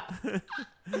racism.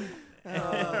 Oh,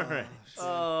 right. Oh.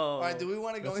 All right, do we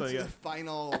want to go That's all into you the got.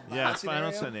 final Yeah, scenario?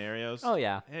 final scenarios. Oh,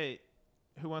 yeah. Hey,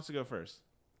 who wants to go first?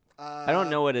 I don't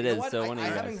know what it you know is, so I, one of I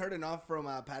you haven't guys. heard enough from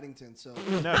Paddington, so.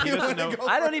 No, he doesn't know. Go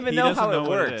I don't first? even He know doesn't how it what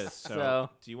works. is, So,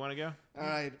 do you want to go? All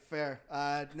right, fair.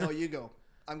 No, you go.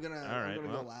 I'm gonna right, go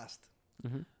well. last.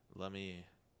 Let me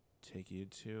take you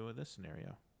to this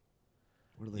scenario.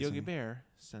 What are Yogi Bear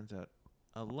sends out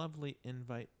a lovely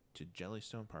invite to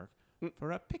Jellystone Park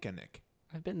for a picnic.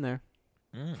 I've been there.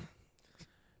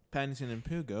 Paddington and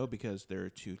Pooh go because they're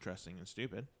too trusting and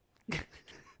stupid.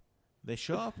 They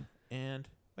show up and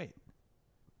wait.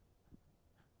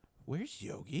 Where's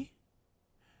Yogi?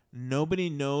 Nobody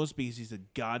knows because he's a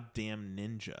goddamn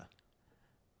ninja.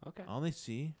 Okay. All they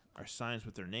see are signs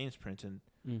with their names printed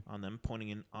on them pointing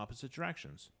in opposite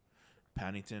directions.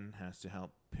 Paddington has to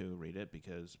help Pooh read it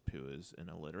because Pooh is an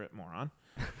illiterate moron.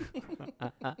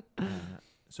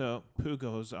 So Pooh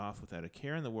goes off without a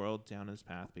care in the world down his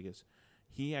path because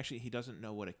he doesn't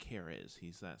know what a care is.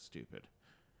 He's that stupid.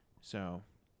 So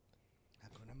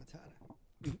Hakuna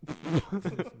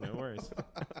Matata. no worries.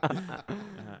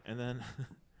 And then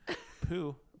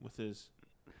Pooh, with his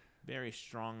very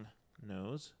strong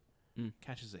nose,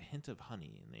 catches a hint of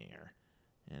honey in the air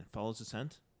and follows the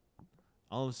scent.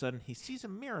 All of a sudden, he sees a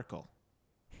miracle.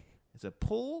 It's a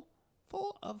pool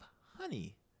full of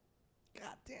honey.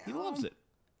 God damn. He loves it.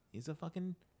 He's a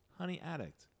fucking honey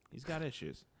addict. He's got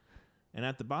issues. And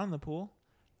at the bottom of the pool,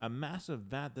 a massive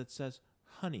vat that says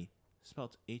honey,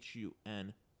 spelled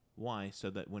Huny, so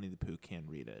that Winnie the Pooh can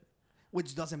read it.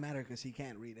 Which doesn't matter because he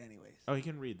can't read anyways. Oh, he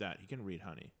can read that. He can read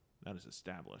honey. That is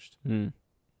established.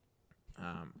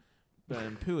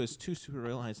 But Pooh is too stupid to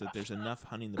realize that there's enough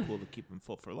honey in the pool to keep him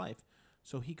full for life.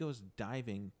 So he goes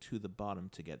diving to the bottom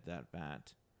to get that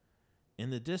vat. In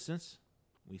the distance,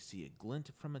 we see a glint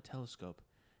from a telescope,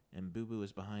 and Boo Boo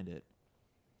is behind it.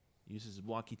 Uses his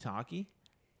walkie-talkie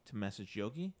to message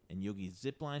Yogi, and Yogi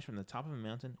ziplines from the top of a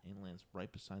mountain and lands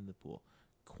right beside the pool,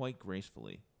 quite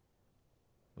gracefully,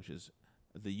 which is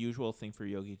the usual thing for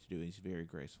Yogi to do. He's very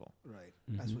graceful. Right.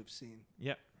 As we've seen.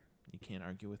 Yep. You can't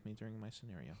argue with me during my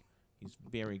scenario. He's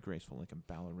very graceful, like a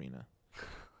ballerina.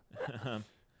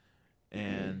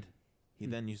 And he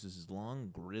then uses his long,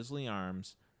 grisly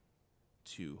arms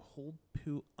to hold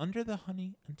Pooh under the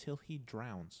honey until he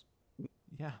drowns.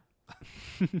 Yeah.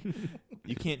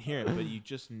 You can't hear it, but you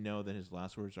just know that his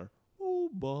last words are, "Oh,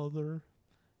 bother."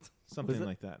 Something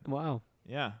like that. Wow.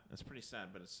 Yeah, it's pretty sad,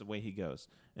 but it's the way he goes.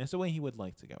 And it's the way he would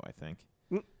like to go, I think.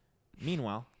 Mm.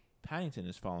 Meanwhile, Paddington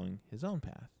is following his own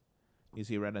path. Because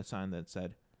he read a sign that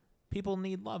said, "People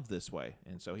need love this way."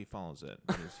 And so he follows it.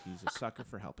 Because he's a sucker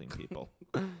for helping people.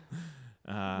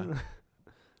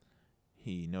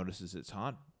 He notices it's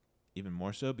hot, even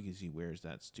more so because he wears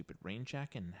that stupid rain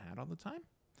jacket and hat all the time.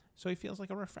 So he feels like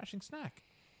a refreshing snack.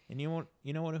 And you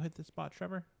know what will hit the spot,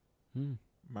 Trevor?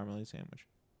 Marmalade sandwich.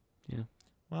 Yeah.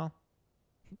 Well,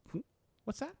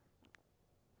 what's that?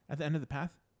 At the end of the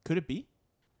path? Could it be?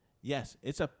 Yes,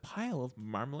 it's a pile of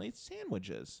marmalade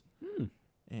sandwiches.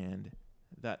 And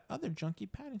that other junkie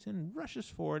Paddington rushes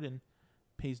forward and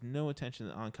pays no attention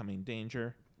to the oncoming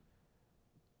danger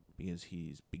because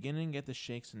he's beginning to get the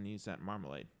shakes and needs that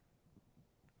marmalade.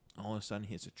 All of a sudden,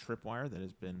 he hits a tripwire that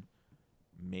has been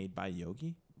made by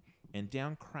Yogi, and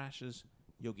down crashes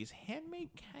Yogi's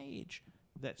handmade cage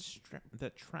that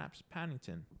traps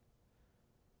Paddington.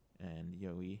 And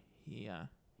Yogi, he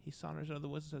saunters out of the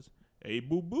woods and says, "Hey,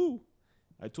 boo-boo,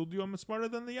 I told you I'm smarter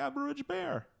than the average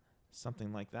bear."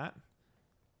 Something like that.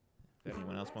 If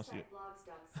anyone else wants to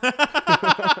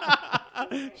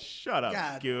Shut up,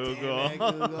 God Google. damn it,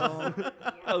 Google.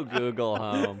 Oh, Google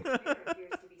home. appears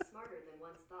to be smarter than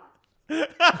once thought.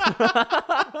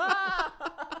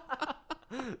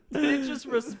 Did it just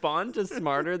respond to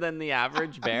smarter than the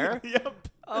average bear? Yep.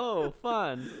 Oh,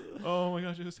 fun. Oh my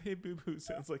gosh, it was "Hey, boo-boo"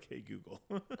 sounds like "Hey, Google."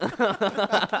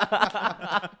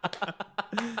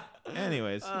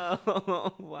 Anyways.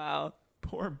 Oh, wow.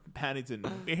 Poor Paddington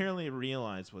barely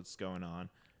realized what's going on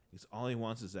because all he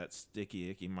wants is that sticky,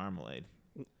 icky marmalade.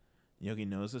 Yogi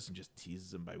knows this and just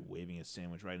teases him by waving his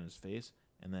sandwich right in his face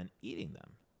and then eating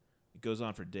them. It goes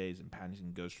on for days, and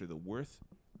Paddington goes through the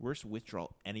worst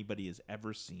withdrawal anybody has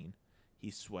ever seen.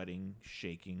 He's sweating,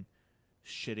 shaking,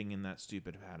 shitting in that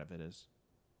stupid hat of his.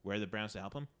 Where are the Browns to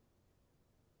help him?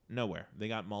 Nowhere. They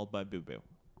got mauled by Boo Boo.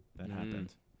 That happened.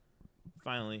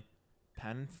 Finally,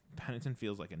 Paddington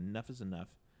feels like enough is enough.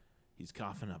 He's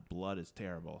coughing up blood. It's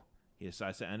terrible. He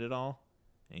decides to end it all,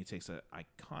 and he takes an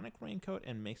iconic raincoat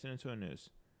and makes it into a noose.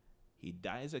 He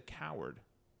dies a coward,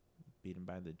 beaten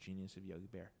by the genius of Yogi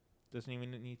Bear. Doesn't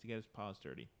even need to get his paws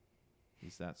dirty.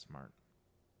 He's that smart.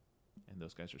 And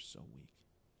those guys are so weak.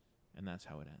 And that's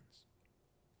how it ends.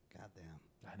 Goddamn.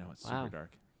 I know, it's Wow. super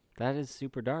dark. That is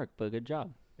super dark, but good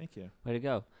job. Thank you. Way to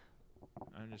go.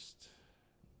 I'm just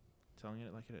telling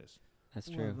it like it is. That's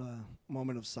We'll true. have a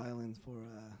moment of silence for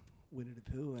Winnie the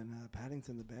Pooh and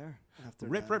Paddington the Bear. After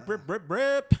Rip, that, rip, rip, rip,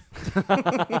 rip.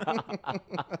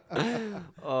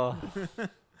 Oh,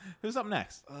 Who's up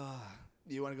next?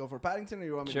 Do you want to go for Paddington or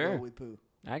you want me to Sure. go with Pooh?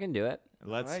 I can do it.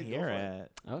 Let's Alright, go hear for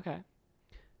it. Okay.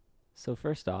 So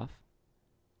first off,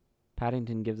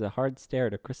 Paddington gives a hard stare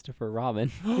to Christopher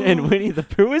Robin, and Winnie the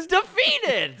Pooh is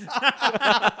defeated.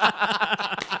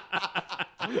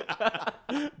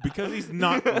 Because he's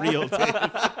not real, Dave.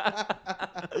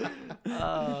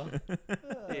 Oh,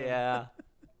 yeah.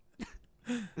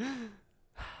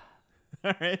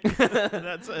 All right.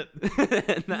 That's it.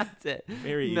 And that's it.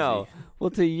 Very No. easy. Well,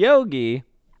 to Yogi,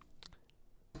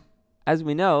 as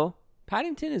we know,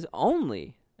 Paddington is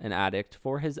only an addict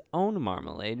for his own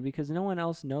marmalade because no one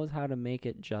else knows how to make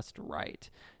it just right.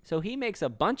 So he makes a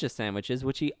bunch of sandwiches,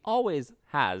 which he always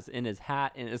has in his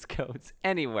hat, in his coats,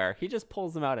 anywhere. He just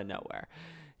pulls them out of nowhere.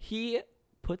 He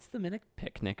puts them in a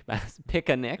picnic Yes,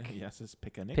 it's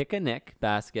picnic. picnic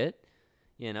basket,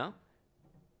 you know,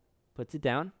 puts it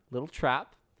down, little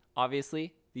trap.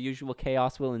 Obviously, the usual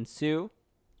chaos will ensue.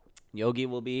 Yogi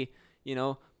will be, you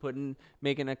know,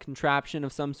 making a contraption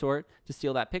of some sort to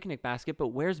steal that picnic basket. But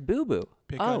where's Boo Boo?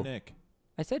 Picnic.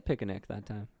 I said picnic that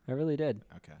time. I really did.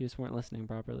 Okay. You just weren't listening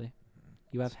properly.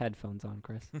 You have headphones on,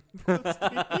 Chris.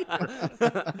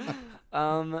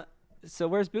 So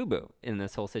where's Boo Boo in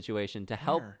this whole situation to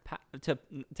help Where?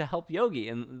 to help Yogi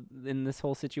in this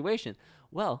whole situation?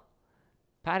 Well,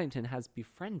 Paddington has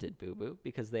befriended Boo Boo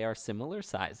because they are similar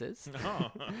sizes, Oh.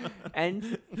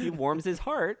 and he warms his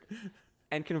heart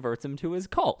and converts him to his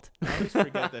cult. I always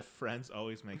forget that friends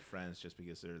always make friends just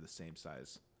because they're the same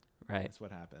size. Right. That's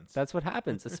what happens. That's what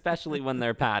happens, especially when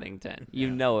they're Paddington. You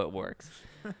know it works.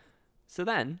 So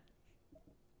then,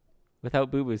 without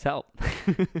Boo Boo's help,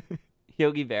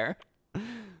 Yogi Bear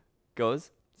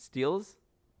goes, steals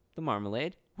the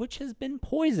marmalade, which has been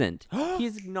poisoned.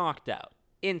 He's knocked out,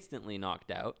 instantly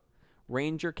knocked out.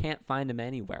 Ranger can't find him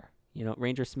anywhere. You know,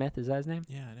 Ranger Smith, is that his name?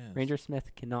 Yeah, it is. Ranger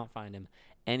Smith cannot find him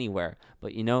anywhere.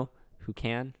 But you know who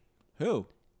can? Who?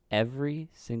 Every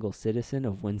single citizen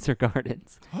of Windsor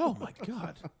Gardens. Oh my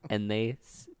God. And they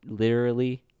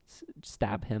literally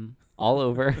stab him all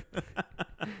over.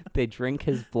 They drink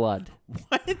his blood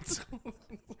What?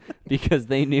 because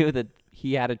they knew that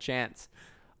he had a chance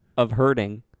of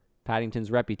hurting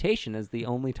Paddington's reputation as the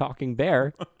only talking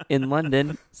bear in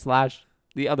London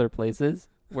 / the other places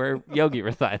where Yogi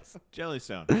resides.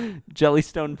 Jellystone.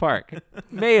 Jellystone Park.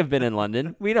 May have been in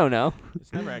London. We don't know.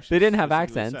 It's never actually. They didn't have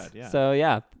specifically accents. said, yeah. So,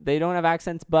 yeah, they don't have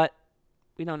accents, but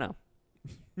we don't know.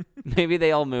 Maybe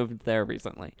they all moved there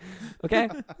recently. Okay?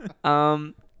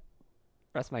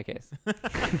 Rest my case.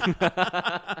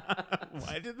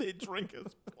 Why did they drink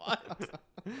his blood?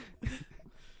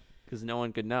 Because no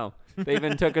one could know. They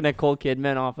even took a Nicole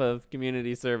Kidman off of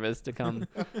community service to come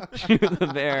shoot the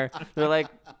bear. They're like,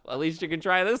 at least you can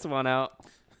try this one out.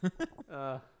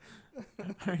 All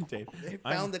right, Dave. They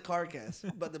found the carcass,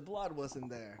 but the blood wasn't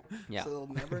there. Yeah. So they'll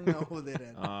never know who did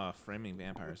it. Framing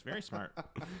vampires. Very smart.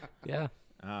 Yeah.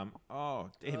 Oh,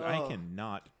 Dave, I Oh.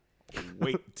 cannot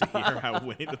wait to hear how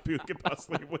Winnie the Pooh could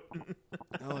possibly win.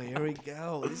 Oh, here we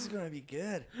go. This is going to be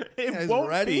good. It guys won't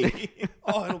ready? be.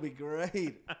 Oh, it'll be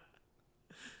great.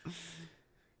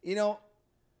 You know,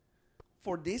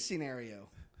 for this scenario,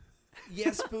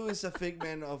 yes, Pooh is a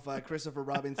figment of Christopher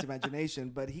Robin's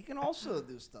imagination, but he can also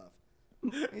do stuff.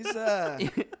 He's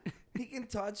he can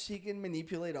touch, he can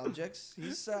manipulate objects.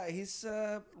 He's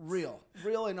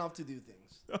real enough to do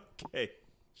things. Okay.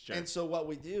 Sure. And so what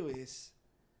we do is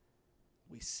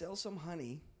we sell some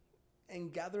honey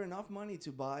and gather enough money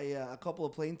to buy a couple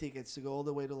of plane tickets to go all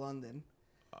the way to London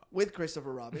with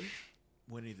Christopher Robin.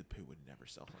 Winnie the Pooh would never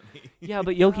sell honey. Yeah,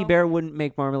 but Yogi Bear wouldn't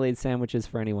make marmalade sandwiches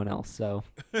for anyone else. So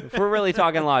if we're really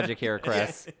talking logic here,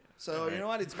 Chris. So you know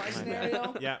what? It's my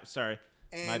scenario. Yeah, sorry.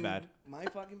 And My bad. My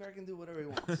fucking bear can do whatever he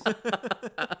wants.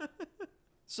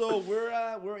 So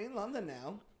we're in London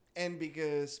now, and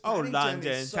because Oh, Paddington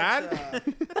London, is Tad.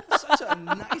 such a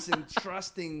nice and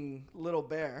trusting little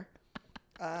bear,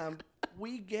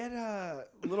 we get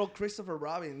little Christopher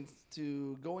Robin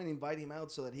to go and invite him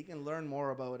out so that he can learn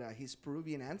more about his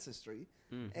Peruvian ancestry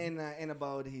and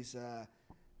about his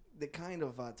the kind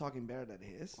of talking bear that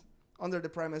he is, under the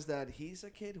premise that he's a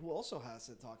kid who also has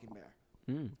a talking bear.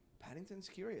 Mm. Paddington's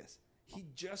curious. He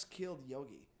just killed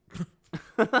Yogi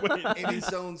Wait, in his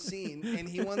own scene, and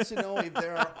he wants to know if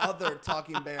there are other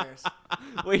talking bears.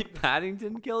 Wait,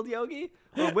 Paddington killed Yogi?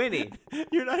 Or Winnie?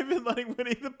 you're not even letting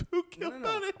Winnie the Pooh kill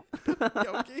No.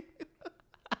 Yogi.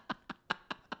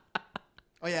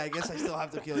 Oh yeah, I guess I still have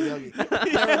to kill Yogi.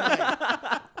 Never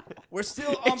mind. We're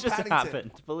still on It just Paddington.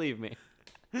 happened. Believe me.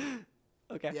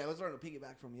 Okay. Yeah, I was trying to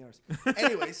piggyback from yours.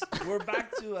 Anyways, we're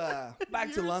back to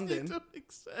Yours London. need to make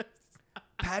sense.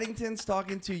 Paddington's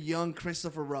talking to young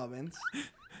Christopher Robin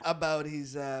about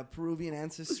his Peruvian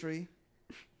ancestry,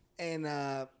 and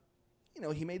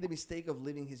he made the mistake of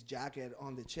leaving his jacket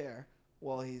on the chair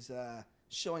while he's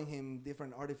showing him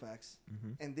different artifacts.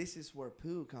 And this is where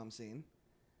Pooh comes in,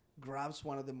 grabs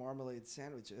one of the marmalade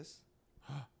sandwiches,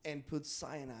 and puts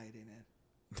cyanide in it.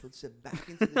 Puts it back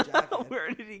into the jacket Where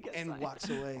did he get and cyanide? walks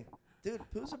away. Dude,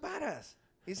 Pooh's a badass.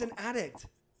 He's an addict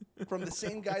from the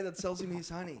same guy that sells him his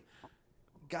honey.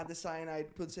 Got the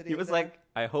cyanide, puts it in. He was there. like,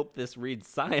 I hope this reads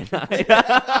cyanide.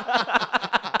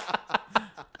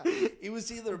 It was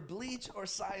either bleach or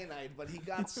cyanide, but he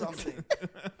got something.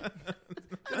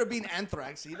 Could have been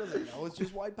anthrax. He doesn't know. It's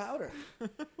just white powder.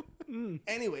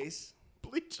 Anyways,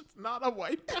 Bleach is not a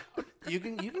white powder. you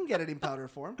can get it in powder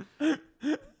form.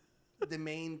 The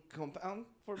main compound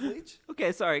for bleach.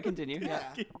 Okay, sorry, continue. Yeah.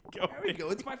 Keep There we going. go.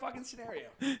 It's my fucking scenario.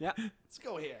 Yeah. Let's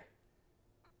go here.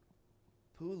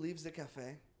 Pooh leaves the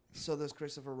cafe. So does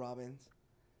Christopher Robin.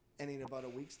 And in about a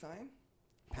week's time,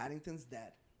 Paddington's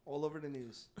dead. All over the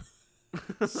news.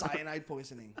 Cyanide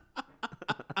poisoning.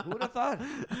 Who would have thought?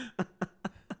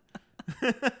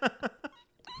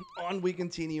 On we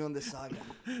continue on the saga.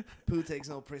 Pooh takes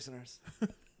no prisoners.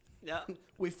 Yeah.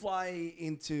 We fly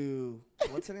into...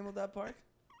 What's the name of that park?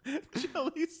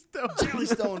 Jellystone.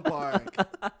 Jellystone Park.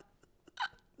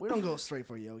 We don't go straight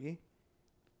for Yogi.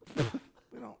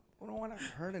 We don't want to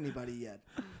hurt anybody yet.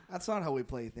 That's not how we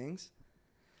play things.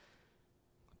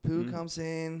 Pooh comes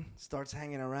in, starts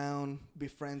hanging around,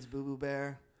 befriends Boo Boo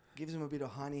Bear, gives him a bit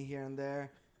of honey here and there,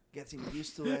 gets him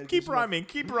used to it. Keep gives him a- rhyming.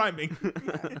 Keep rhyming.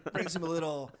 brings him a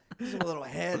little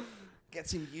head,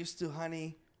 gets him used to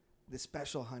honey, the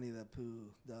special honey that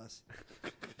Pooh does.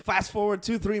 Fast forward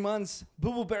 2-3 months,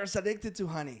 Boo Boo Bear's addicted to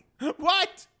honey.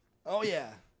 What? Oh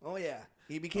yeah.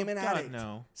 He became an God, addict.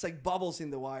 no. It's like bubbles in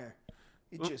the wire.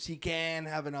 He can't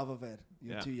have enough of it.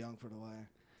 You're Yeah. too young for the wire.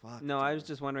 Fuck. No, I was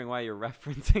just wondering why you're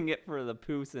referencing it for the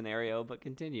Pooh scenario, but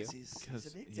continue. He's Because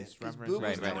addicted. he's 'Cause referencing Boo Boo's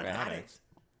Right, now right, an right. addict.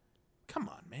 Come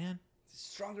on, man.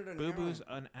 Stronger than Boo Boo's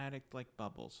heroin. an addict like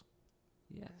Bubbles.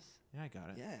 Yes. Yeah, I got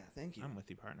it. Yeah, thank you. I'm with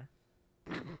you, partner.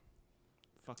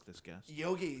 Fuck this guest.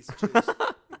 Yogi's just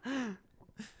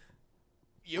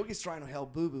Yogi's trying to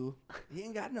help Boo Boo. He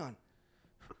ain't got none.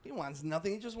 He wants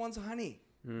nothing. He just wants honey.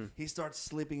 He starts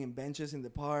sleeping in benches in the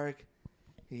park.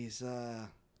 He's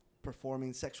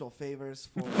performing sexual favors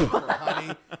for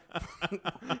honey.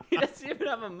 He doesn't even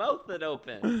have a mouth that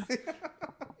opens.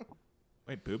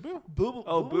 Wait, Boo Boo? Boo Boo.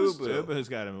 Oh, Boo-Boo's Boo Boo. Boo Boo's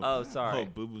got a Oh, sorry. Oh,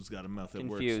 Boo Boo's got a mouth that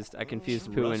works. Confused. I confused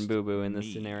Pooh and Trust Boo Boo in this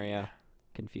me. scenario.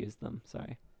 Confused them.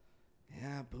 Sorry.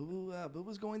 Yeah, Boo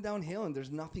Boo's going downhill, and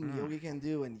there's nothing Yogi can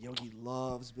do, and Yogi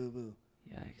loves Boo Boo.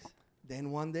 Yikes.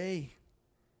 Then one day,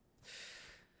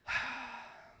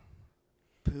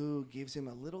 Pooh gives him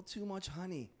a little too much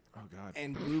honey, Oh God,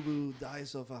 and Boo Boo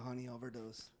dies of a honey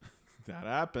overdose. that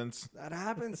happens. That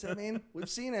happens. I mean, we've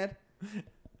seen it.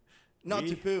 Not to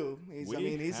We- Pooh. He's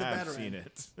a have veteran. seen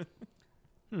it.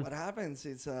 What happens?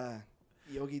 It's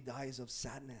Yogi dies of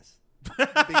sadness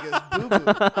because Boo Boo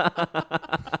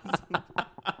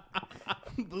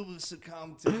Boo Boo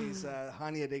succumbed to his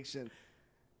honey addiction,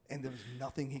 and there was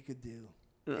nothing he could do.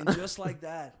 And just like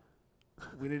that,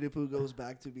 Winnie the Pooh goes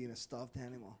back to being a stuffed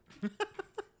animal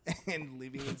and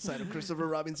living inside of Christopher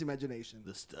Robin's imagination.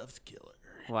 The stuffed killer.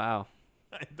 Wow.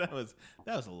 that was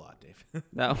a lot, Dave.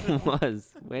 That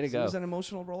was. Way to So it go. was an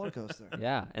emotional roller coaster.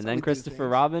 Yeah. how And we then do Christopher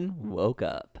things. Robin woke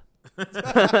up.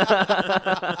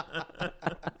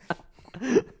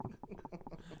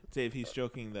 Dave, he's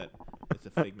joking that it's a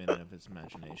figment of his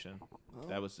imagination. Oh.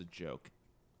 That was a joke.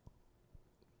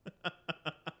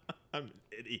 I'm an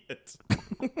idiot.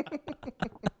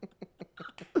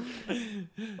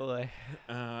 Boy.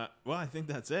 Well, I think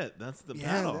that's it. That's the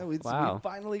Yeah, battle. we Wow.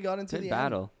 finally got into Good the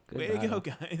battle. Good Way battle. to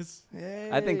go, guys. end. Hey.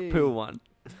 I think Pooh won.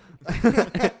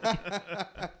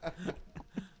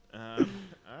 All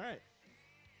right.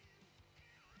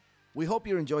 We hope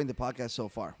you're enjoying the podcast so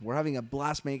far. We're having a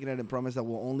blast making it and promise that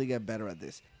we'll only get better at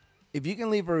this. If you can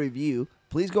leave a review,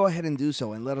 please go ahead and do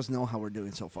so and let us know how we're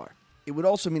doing so far. It would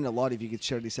also mean a lot if you could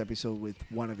share this episode with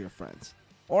one of your friends.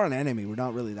 Or an enemy, we're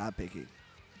not really that picky.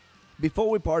 Before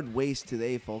we part ways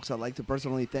today, folks, I'd like to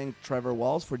personally thank Trevor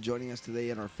Walls for joining us today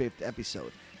in our 5th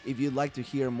episode. If you'd like to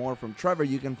hear more from Trevor,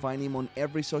 you can find him on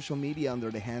every social media under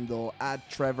the handle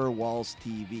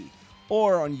 @TrevorWallsTV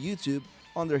or on YouTube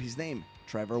under his name,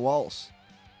 Trevor Walls.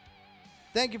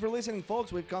 Thank you for listening,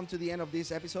 folks. We've come to the end of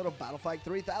this episode of Battlefight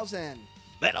 3000.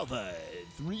 Battlefight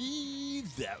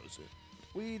 3000.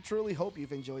 We truly hope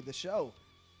you've enjoyed the show.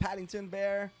 Paddington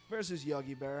Bear versus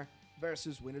Yogi Bear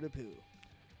versus Winnie the Pooh.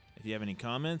 If you have any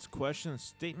comments, questions,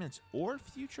 statements, or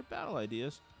future battle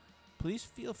ideas, please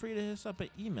feel free to hit us up at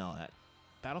email at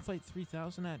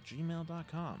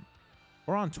battlefight3000@gmail.com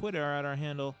or on Twitter at our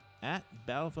handle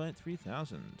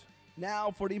 @battlefight3000.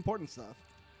 Now for the important stuff.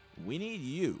 We need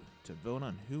you to vote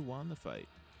on who won the fight.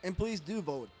 And please do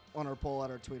vote on our poll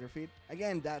at our Twitter feed.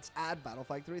 Again, that's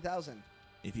 @Battlefight 3000.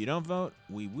 If you don't vote,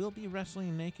 we will be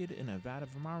wrestling naked in a vat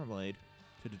of marmalade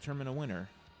to determine a winner,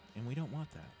 and we don't want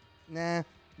that. Nah,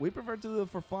 we prefer to do it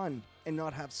for fun and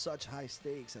not have such high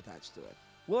stakes attached to it.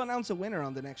 We'll announce a winner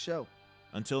on the next show.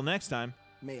 Until next time,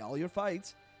 May all your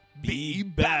fights be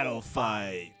battle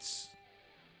fights.